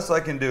best. The best I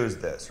can do is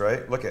this,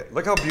 right?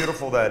 Look how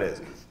beautiful that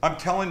is. I'm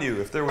telling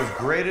you, if there was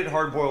grated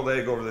hard-boiled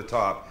egg over the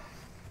top,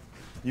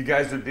 you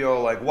guys would be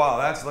all like, wow,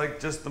 that's like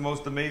just the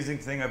most amazing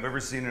thing I've ever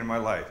seen in my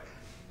life.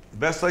 The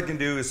best I can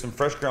do is some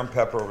fresh ground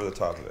pepper over the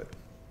top of it.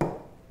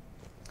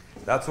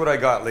 That's what I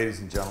got, ladies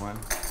and gentlemen.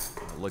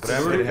 Looks But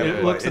I'm so gonna have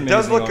good. a looks bite. It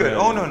does amazing look good.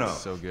 already. Oh, no.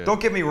 So good. Don't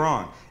get me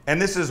wrong.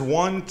 And this is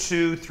 1,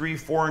 2, 3,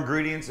 4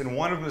 ingredients, and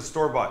one of them is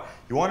store-bought.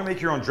 You want to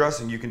make your own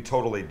dressing, you can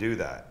totally do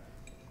that.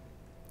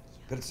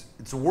 But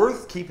it's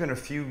worth keeping a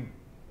few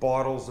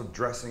bottles of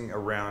dressing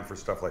around for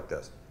stuff like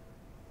this.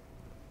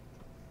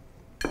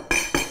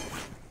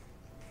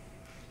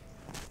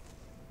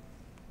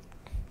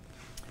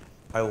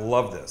 I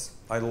love this.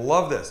 I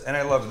love this, and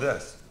I love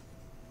this.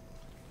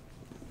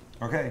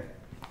 Okay,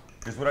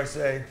 here's what I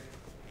say.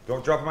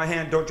 Don't drop my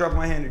hand, don't drop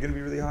my hand, you're gonna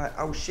be really hot.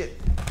 Oh shit,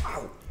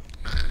 ow.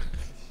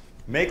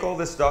 Make all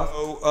this stuff.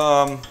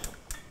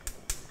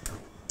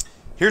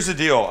 Here's the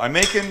deal, I'm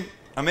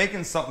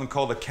making something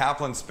called a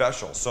Kaplan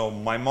special. So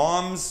my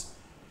mom's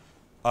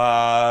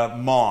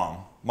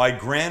mom, my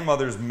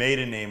grandmother's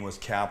maiden name was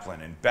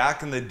Kaplan, and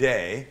back in the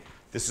day,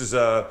 this is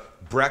a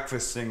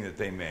breakfast thing that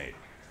they made.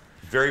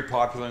 Very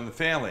popular in the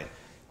family.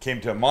 Came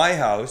to my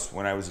house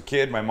when I was a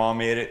kid, my mom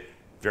made it,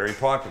 very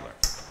popular.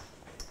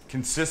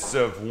 Consists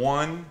of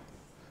 1,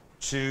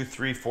 2,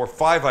 3, 4,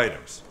 5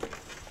 items,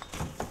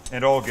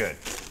 and all good.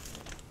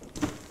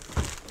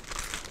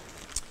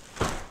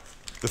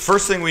 The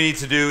first thing we need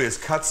to do is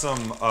cut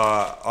some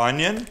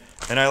onion,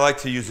 and I like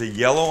to use a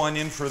yellow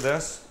onion for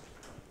this.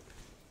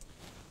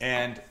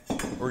 And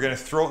we're gonna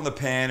throw it in the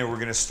pan and we're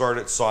gonna start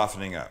it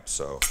softening up,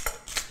 so.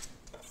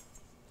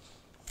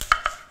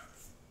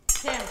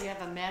 Sam, do you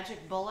have a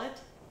magic bullet?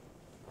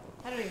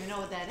 I don't even know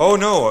what that is. Oh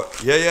no,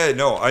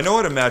 no. I know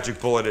what a magic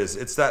bullet is.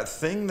 It's that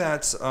thing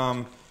that's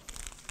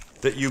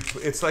that you.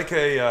 It's like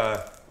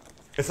a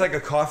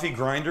coffee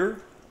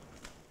grinder.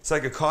 It's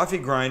like a coffee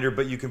grinder,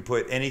 but you can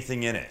put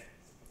anything in it.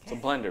 It's a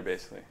blender,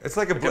 basically. It's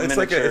like a. Like a It's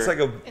like a. It's like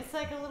a. It's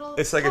like a little.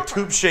 It's like a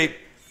pepper.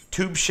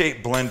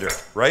 tube-shaped blender,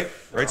 right?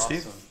 They're Right, awesome.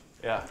 Steve?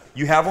 Yeah.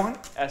 You have one?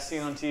 As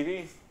seen on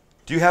TV.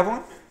 Do you have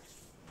one?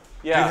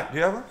 Yeah. Do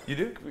you have one? You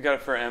do? We got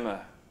it for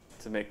Emma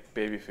to make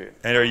baby food.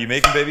 And are you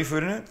making baby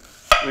food in it?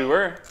 We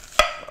were.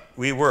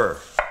 We were.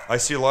 I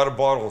see a lot of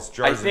bottles,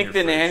 jars. I in think your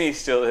the fridge. nanny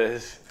still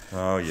is.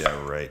 Oh yeah,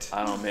 right.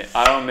 I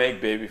don't make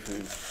baby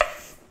food.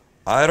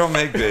 I don't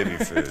make baby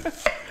food.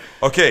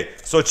 Okay,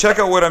 so check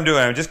out what I'm doing.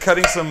 I'm just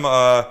cutting some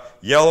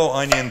yellow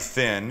onion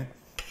thin,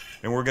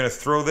 and we're gonna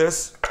throw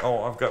this.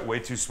 Oh, I've got way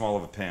too small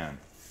of a pan.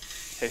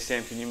 Hey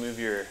Sam, can you move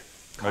your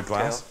My cocktail?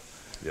 glass?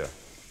 Yeah.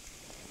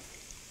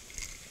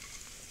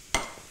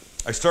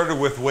 I started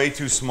with way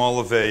too small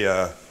of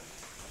a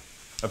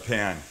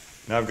pan.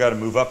 Now I've got to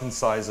move up in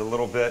size a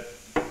little bit.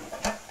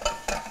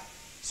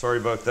 Sorry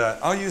about that.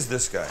 I'll use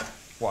this guy.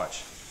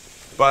 Watch.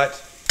 But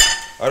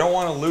I don't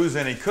want to lose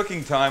any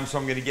cooking time, so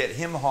I'm going to get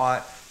him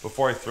hot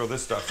before I throw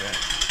this stuff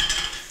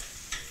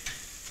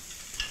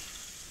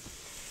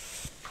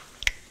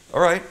in.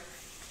 All right.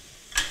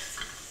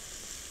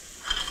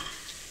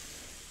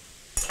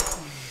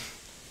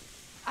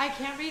 I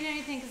can't read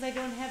anything because I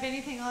don't have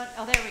anything on.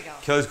 Oh, there we go.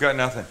 Kelly's got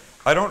nothing.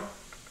 I don't.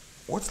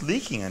 What's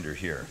leaking under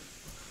here?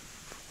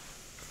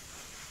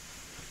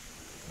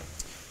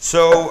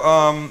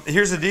 So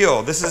here's the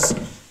deal. This is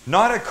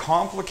not a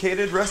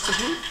complicated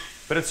recipe,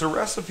 but it's a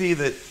recipe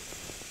that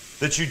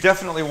you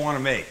definitely want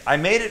to make. I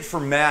made it for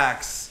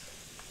Max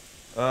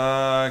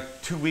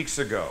 2 weeks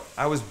ago.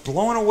 I was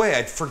blown away.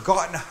 I'd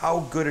forgotten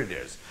how good it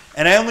is.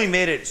 And I only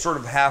made it sort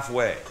of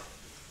halfway.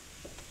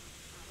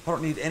 I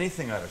don't need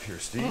anything out of here,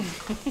 Steve.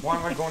 Why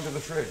am I going to the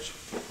fridge?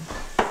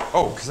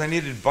 Oh, because I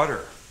needed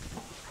butter.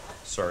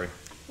 Sorry.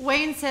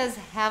 Wayne says,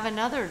 have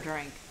another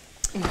drink.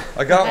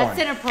 I got That's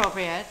one.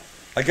 inappropriate.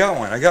 I got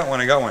one.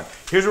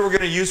 Here's what we're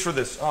going to use for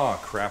this. Oh,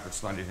 crap.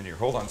 It's not even here.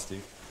 Hold on,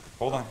 Steve.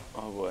 Hold on.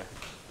 Oh boy.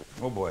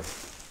 Oh, boy.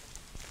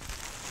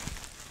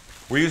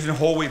 We're using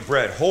whole wheat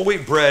bread. Whole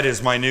wheat bread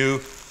is my new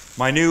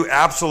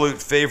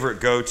absolute favorite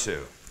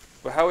go-to.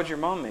 But how would your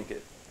mom make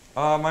it?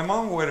 My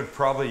mom would have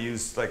probably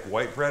used like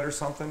white bread or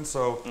something,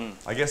 so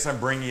I guess I'm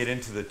bringing it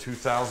into the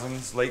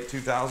 2000s, late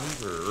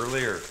 2000s or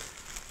earlier.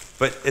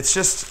 But it's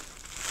just,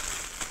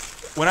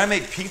 when I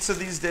make pizza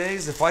these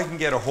days, if I can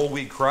get a whole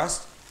wheat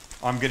crust,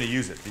 I'm going to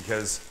use it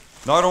because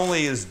not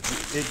only is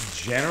it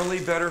generally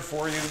better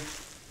for you,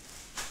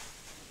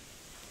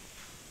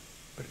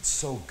 but it's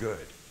so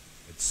good.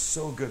 It's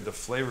so good, the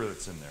flavor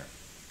that's in there.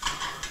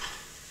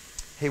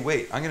 Hey,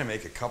 wait, I'm going to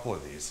make a couple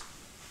of these.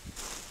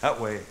 That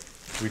way,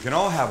 we can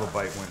all have a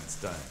bite when it's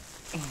done.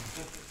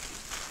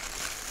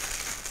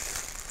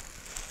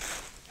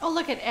 Oh,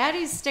 look at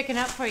Addie's sticking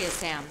up for you,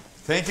 Sam.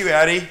 Thank you,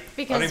 Addie.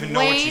 Because I don't even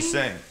know what she's Wayne-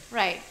 saying.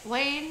 Right.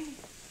 Wayne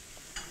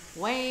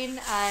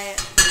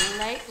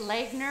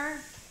Legner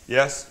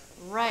Yes?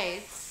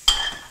 writes,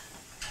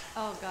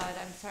 oh God,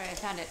 I'm sorry, I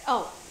found it.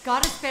 Oh,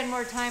 gotta spend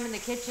more time in the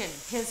kitchen.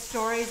 His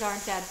stories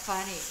aren't that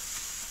funny.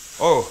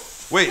 Oh,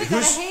 Wait, We got a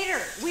who's?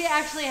 hater. We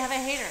actually have a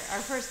hater. Our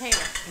first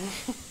hater.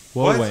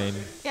 Whoa, What? Wayne.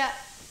 Yeah.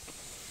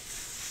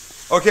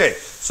 Okay,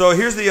 so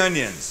here's the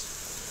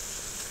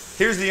onions.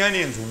 Here's the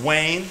onions,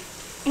 Wayne.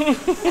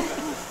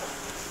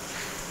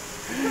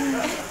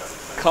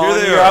 Calling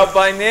they you are. out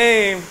by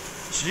name.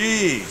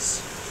 Jeez.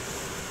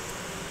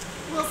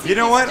 We'll see You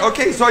know if what? it's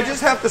Okay, so I different.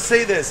 just have to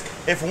say this.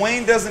 If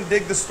Wayne doesn't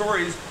dig the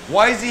stories,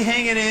 why is he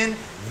hanging in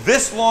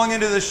this long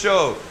into the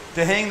show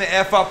to hang the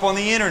F up on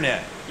the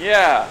internet?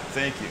 Yeah.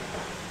 Thank you.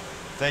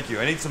 Thank you.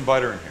 I need some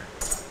butter in here.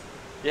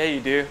 Yeah,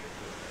 you do.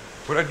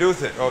 What do I do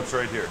with it? Oh, it's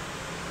right here.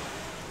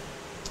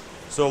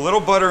 So a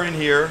little butter in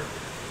here.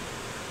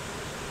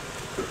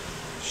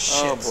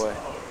 Shit. Oh boy.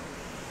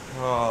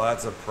 Oh,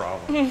 that's a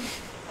problem.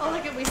 Oh,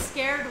 look at we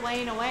scared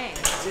Wayne away.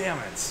 Damn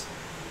it.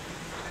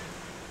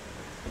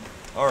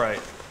 All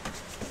right.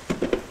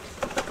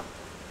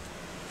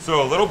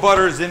 So a little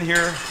butter is in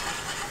here.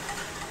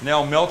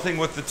 Now melting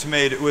with the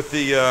tomato, with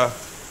the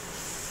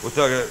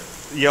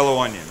yellow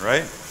onion,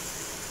 right?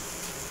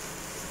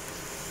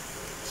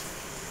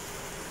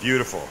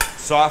 Beautiful.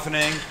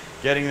 Softening,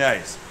 getting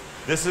nice.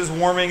 This is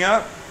warming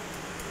up.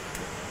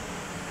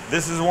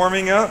 This is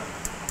warming up.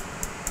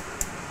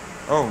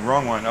 Oh,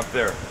 wrong one, up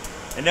there.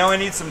 And now I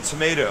need some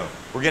tomato.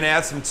 We're gonna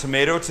add some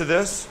tomato to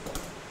this.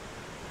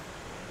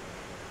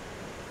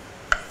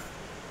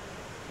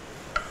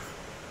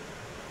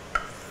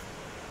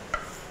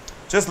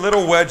 Just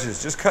little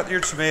wedges. Just cut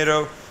your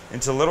tomato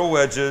into little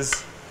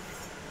wedges.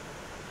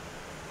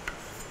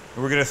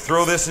 We're gonna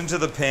throw this into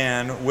the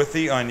pan with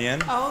the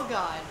onion. Oh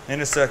God.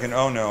 In a second.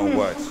 Oh no,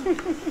 what?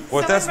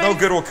 What? That's no Someone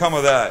good will come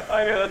of that.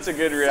 I know that's a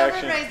good Someone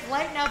reaction. writes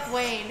lighten up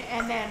Wayne,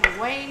 and then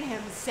Wayne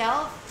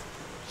himself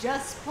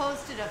just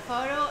posted a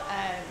photo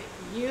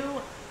of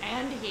you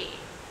and he.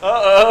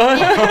 Uh-oh.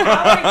 In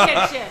our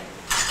kitchen.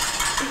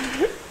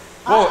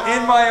 Whoa,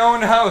 in my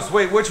own house.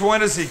 Wait, which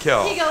one is he,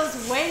 Kel? He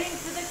goes waiting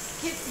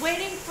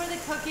for the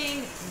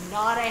cooking,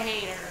 not a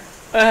hater.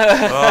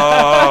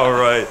 Oh,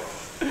 right.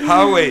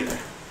 Wait.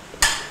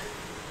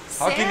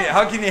 Sam,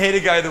 How can you hate a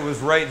guy that was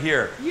right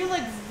here? you look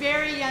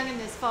very young in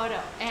this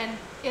photo, and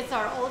it's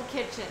our old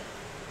kitchen,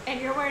 and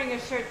you're wearing a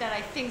shirt that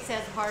I think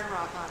says Hard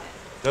Rock on it.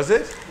 Does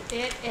it?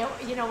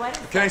 You know what?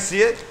 Can I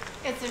see it?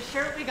 It's a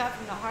shirt we got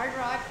from the Hard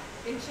Rock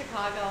in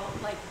Chicago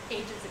like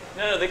ages ago.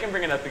 No, they can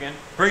bring it up again.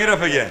 Bring it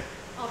up again.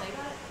 Oh, they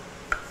got it.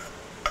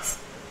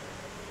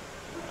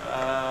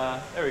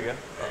 There we go.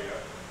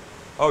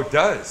 Oh, it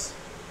does.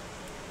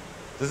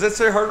 Does it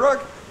say Hard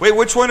Rock? Wait,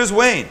 which one is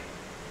Wayne?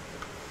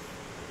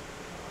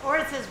 Or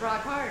it says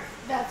Rock Hard.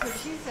 That's what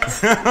she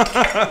says.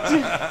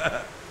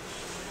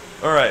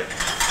 All right.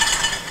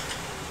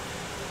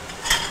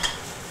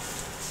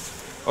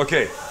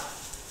 Okay.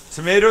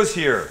 Tomatoes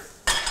here.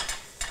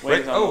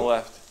 Wayne's Right, on oh. the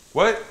left.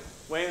 What?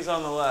 Wayne's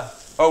on the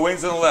left. Oh,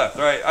 Wayne's on the left.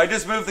 All right. I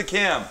just moved the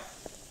cam.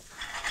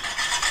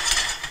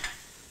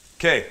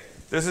 Okay.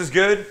 This is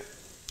good.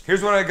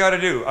 Here's what I got to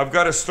do. I've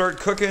got to start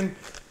cooking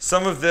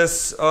some of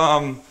this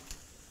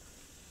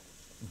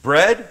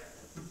bread.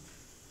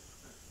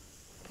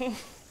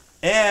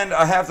 And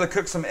I have to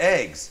cook some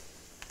eggs.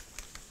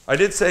 I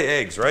did say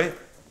eggs, right?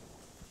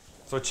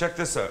 So check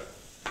this out.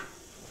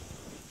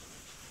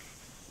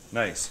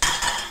 Nice.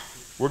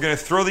 We're going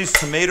to throw these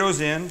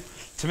tomatoes in.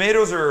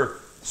 Tomatoes are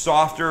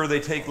softer.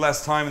 They take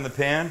less time in the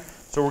pan.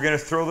 So we're going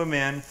to throw them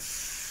in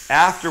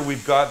after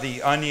we've got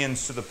the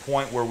onions to the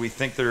point where we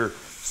think they're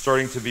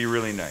starting to be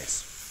really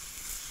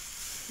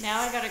nice.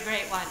 Now I got a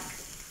great one.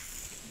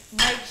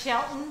 Mike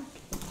Shelton,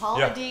 Paula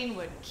Yeah. Dean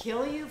would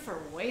kill you for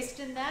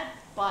wasting that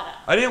butter.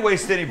 I didn't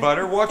waste any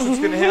butter. Watch what's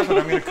going to happen.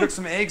 I'm going to cook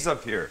some eggs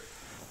up here.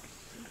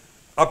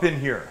 Up in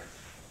here.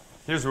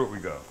 Here's what we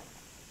go.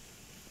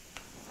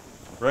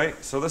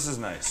 Right? So this is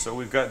nice. So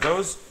we've got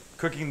those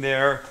cooking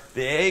there.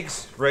 The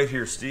eggs right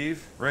here,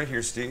 Steve. Right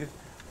here, Steve.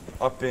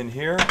 Up in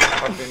here.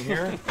 Up in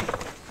here.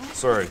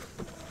 Sorry.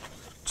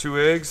 2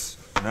 eggs.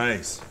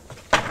 Nice.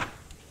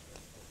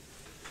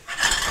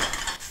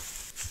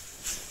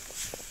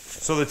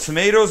 So the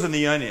tomatoes and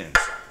the onions,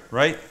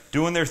 right?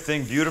 Doing their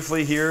thing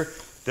beautifully here.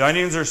 The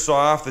onions are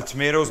soft. The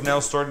tomatoes now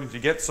starting to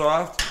get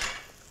soft.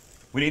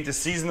 We need to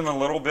season them a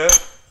little bit.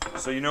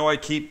 So you know I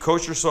keep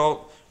kosher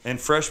salt and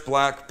fresh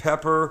black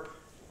pepper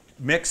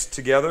mixed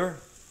together.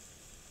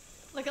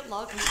 Look at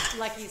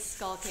Lucky's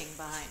skulking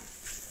behind.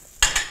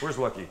 Where's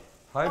Lucky?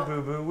 Hi,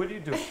 boo-boo. What are you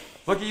doing?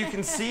 Lucky, you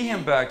can see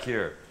him back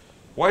here.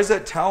 Why is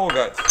that towel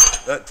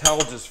that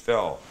towel just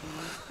fell?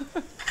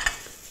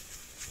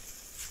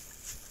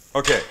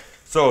 Okay,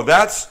 so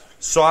that's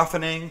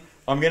softening.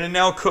 I'm going to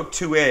now cook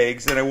 2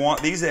 eggs, and I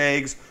want these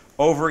eggs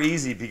over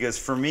easy because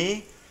for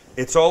me,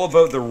 it's all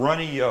about the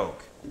runny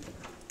yolk.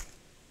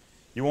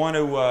 You want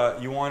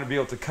to be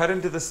able to cut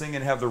into this thing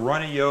and have the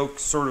runny yolk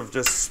sort of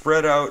just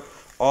spread out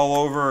all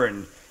over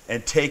and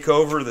take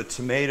over the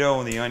tomato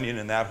and the onion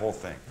and that whole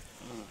thing.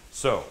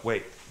 So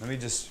wait, let me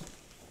just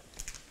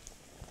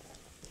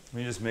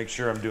make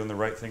sure I'm doing the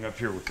right thing up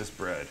here with this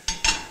bread.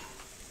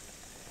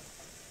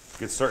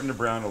 It's starting to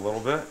brown a little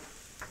bit.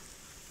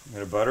 I'm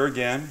going to butter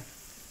again.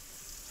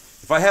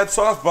 If I had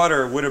soft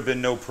butter, it would have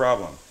been no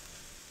problem.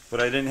 but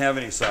I didn't have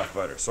any soft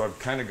butter, so I've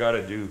kind of got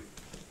to do,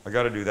 I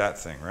got to do that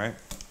thing, right?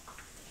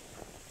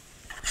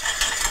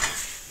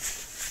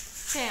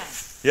 Sam,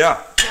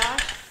 Yeah.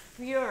 Josh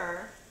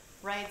Fuhrer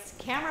writes,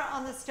 camera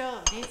on the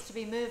stove needs to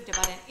be moved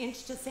about an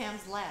inch to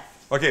Sam's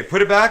left. Okay,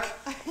 put it back.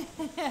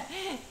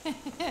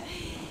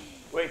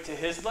 Wait, to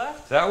his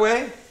left? That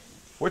way?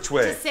 Which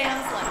way? To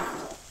Sam's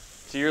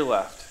left. To your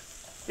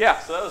left. Yeah,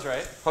 so that was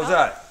right. How's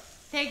that?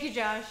 Thank you,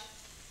 Josh.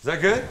 Is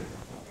that good?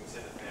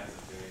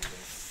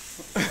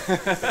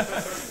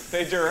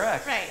 They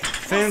direct. Right.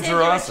 Fins We'll are send you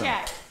a awesome.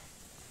 check.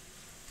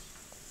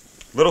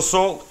 Little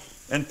salt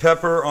and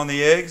pepper on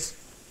the eggs.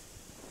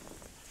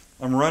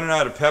 I'm running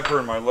out of pepper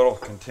in my little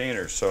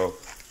container, so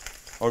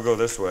I'll go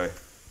this way.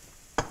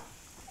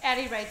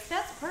 Addie writes,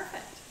 that's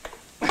perfect.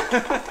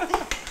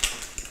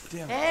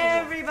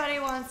 Everybody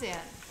wants in.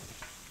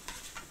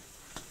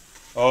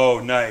 Oh,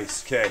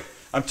 nice. Okay.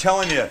 I'm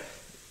telling you,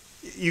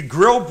 you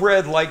grill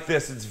bread like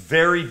this, it's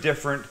very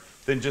different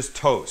than just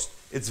toast.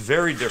 It's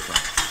very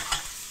different.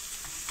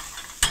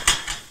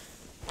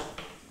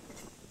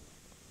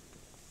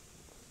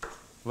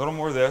 A little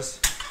more of this.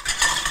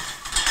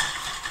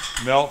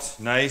 Melt,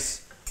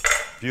 nice,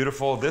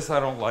 beautiful. This I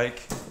don't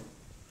like.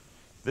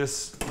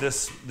 This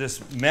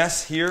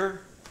mess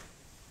here.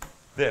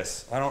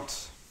 This I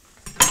don't.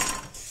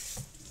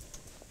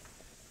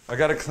 I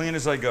got to clean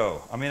as I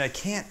go. I mean, I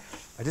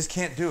just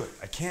can't do it.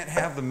 I can't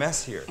have the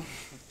mess here.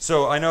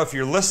 So I know if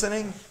you're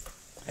listening,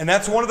 and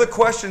that's one of the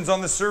questions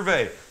on the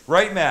survey,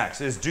 right, Max,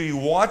 is do you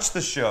watch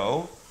the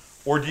show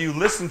or do you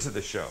listen to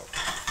the show?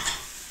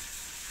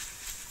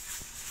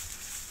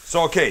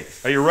 So, okay,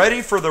 are you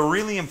ready for the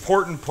really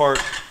important part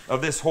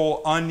of this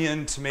whole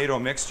onion tomato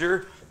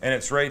mixture? And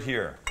it's right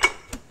here.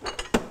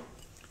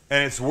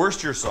 And it's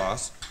Worcestershire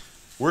sauce,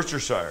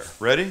 Worcestershire.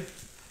 Ready?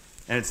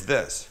 And it's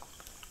this.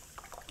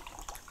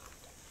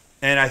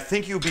 And I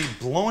think you'll be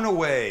blown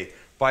away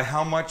by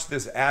how much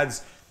this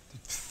adds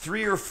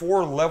 3 or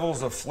 4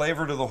 levels of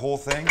flavor to the whole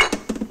thing.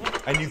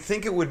 And you'd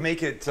think it would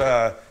make it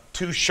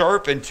too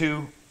sharp and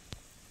too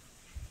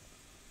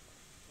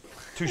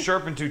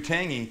too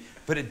tangy,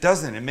 but it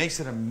doesn't. It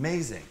makes it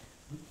amazing.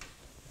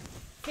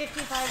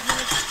 55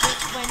 minutes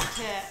just went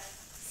to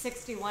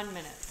 61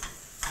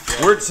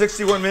 minutes. We're at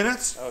 61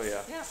 minutes? Oh,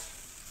 yeah. Yeah.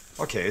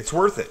 Okay, it's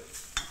worth it.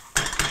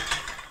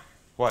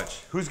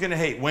 Watch. Who's going to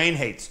hate? Wayne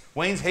hates.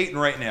 Wayne's hating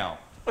right now.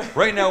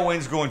 Right now,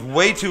 Wayne's going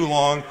way too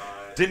long.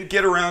 Didn't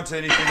get around to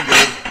anything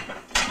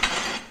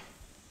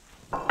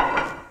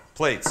good.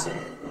 Plates.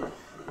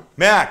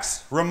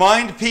 Max,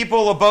 remind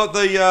people about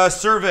the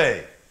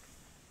survey.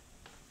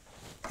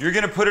 You're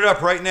going to put it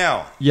up right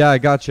now. Yeah, I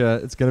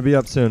gotcha. It's going to be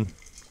up soon.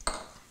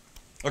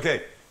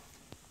 Okay.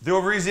 The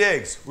over easy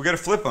eggs. We got to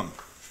flip them.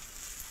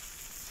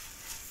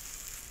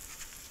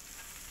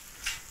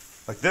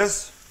 Like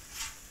this.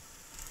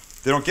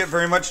 They don't get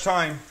very much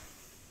time.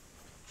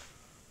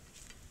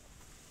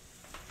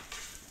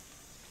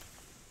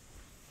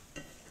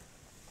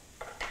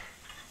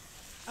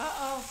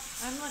 Uh-oh,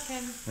 I'm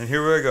looking. And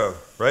here we go.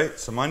 Right?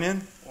 Some onion.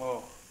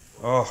 Whoa.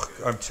 Oh,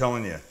 I'm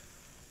telling you.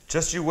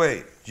 Just you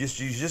wait. You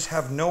just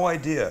have no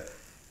idea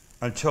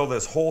until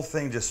this whole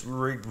thing just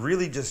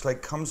really just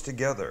like comes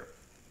together.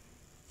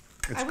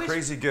 It's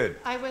crazy good.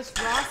 I wish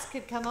Ross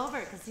could come over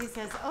because he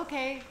says,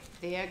 okay,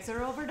 the eggs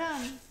are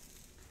overdone.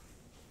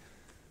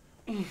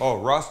 Oh,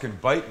 Ross can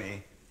bite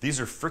me. These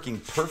are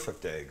freaking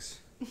perfect eggs.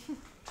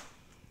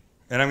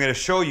 And I'm going to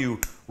show you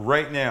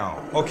right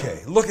now.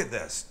 Okay, look at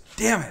this.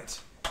 Damn it.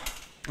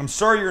 I'm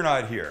sorry you're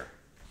not here.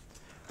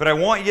 But I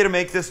want you to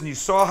make this, and you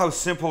saw how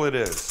simple it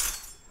is.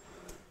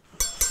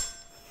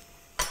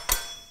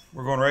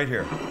 We're going right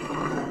here.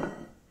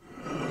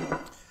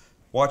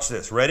 Watch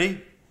this.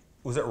 Ready?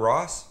 Was it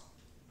Ross?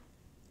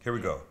 Here we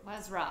go.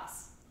 Where's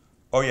Ross?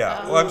 Oh,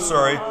 yeah. Well, I'm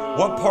sorry.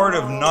 What part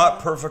of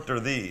not perfect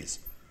are these?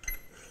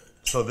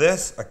 So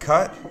this, a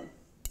cut,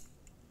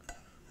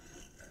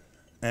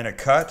 and a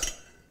cut.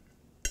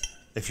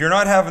 If you're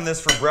not having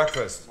this for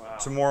breakfast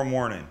tomorrow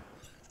morning,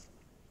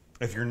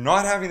 if you're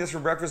not having this for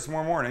breakfast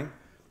tomorrow morning,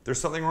 there's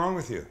something wrong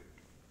with you,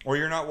 or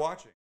you're not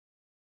watching.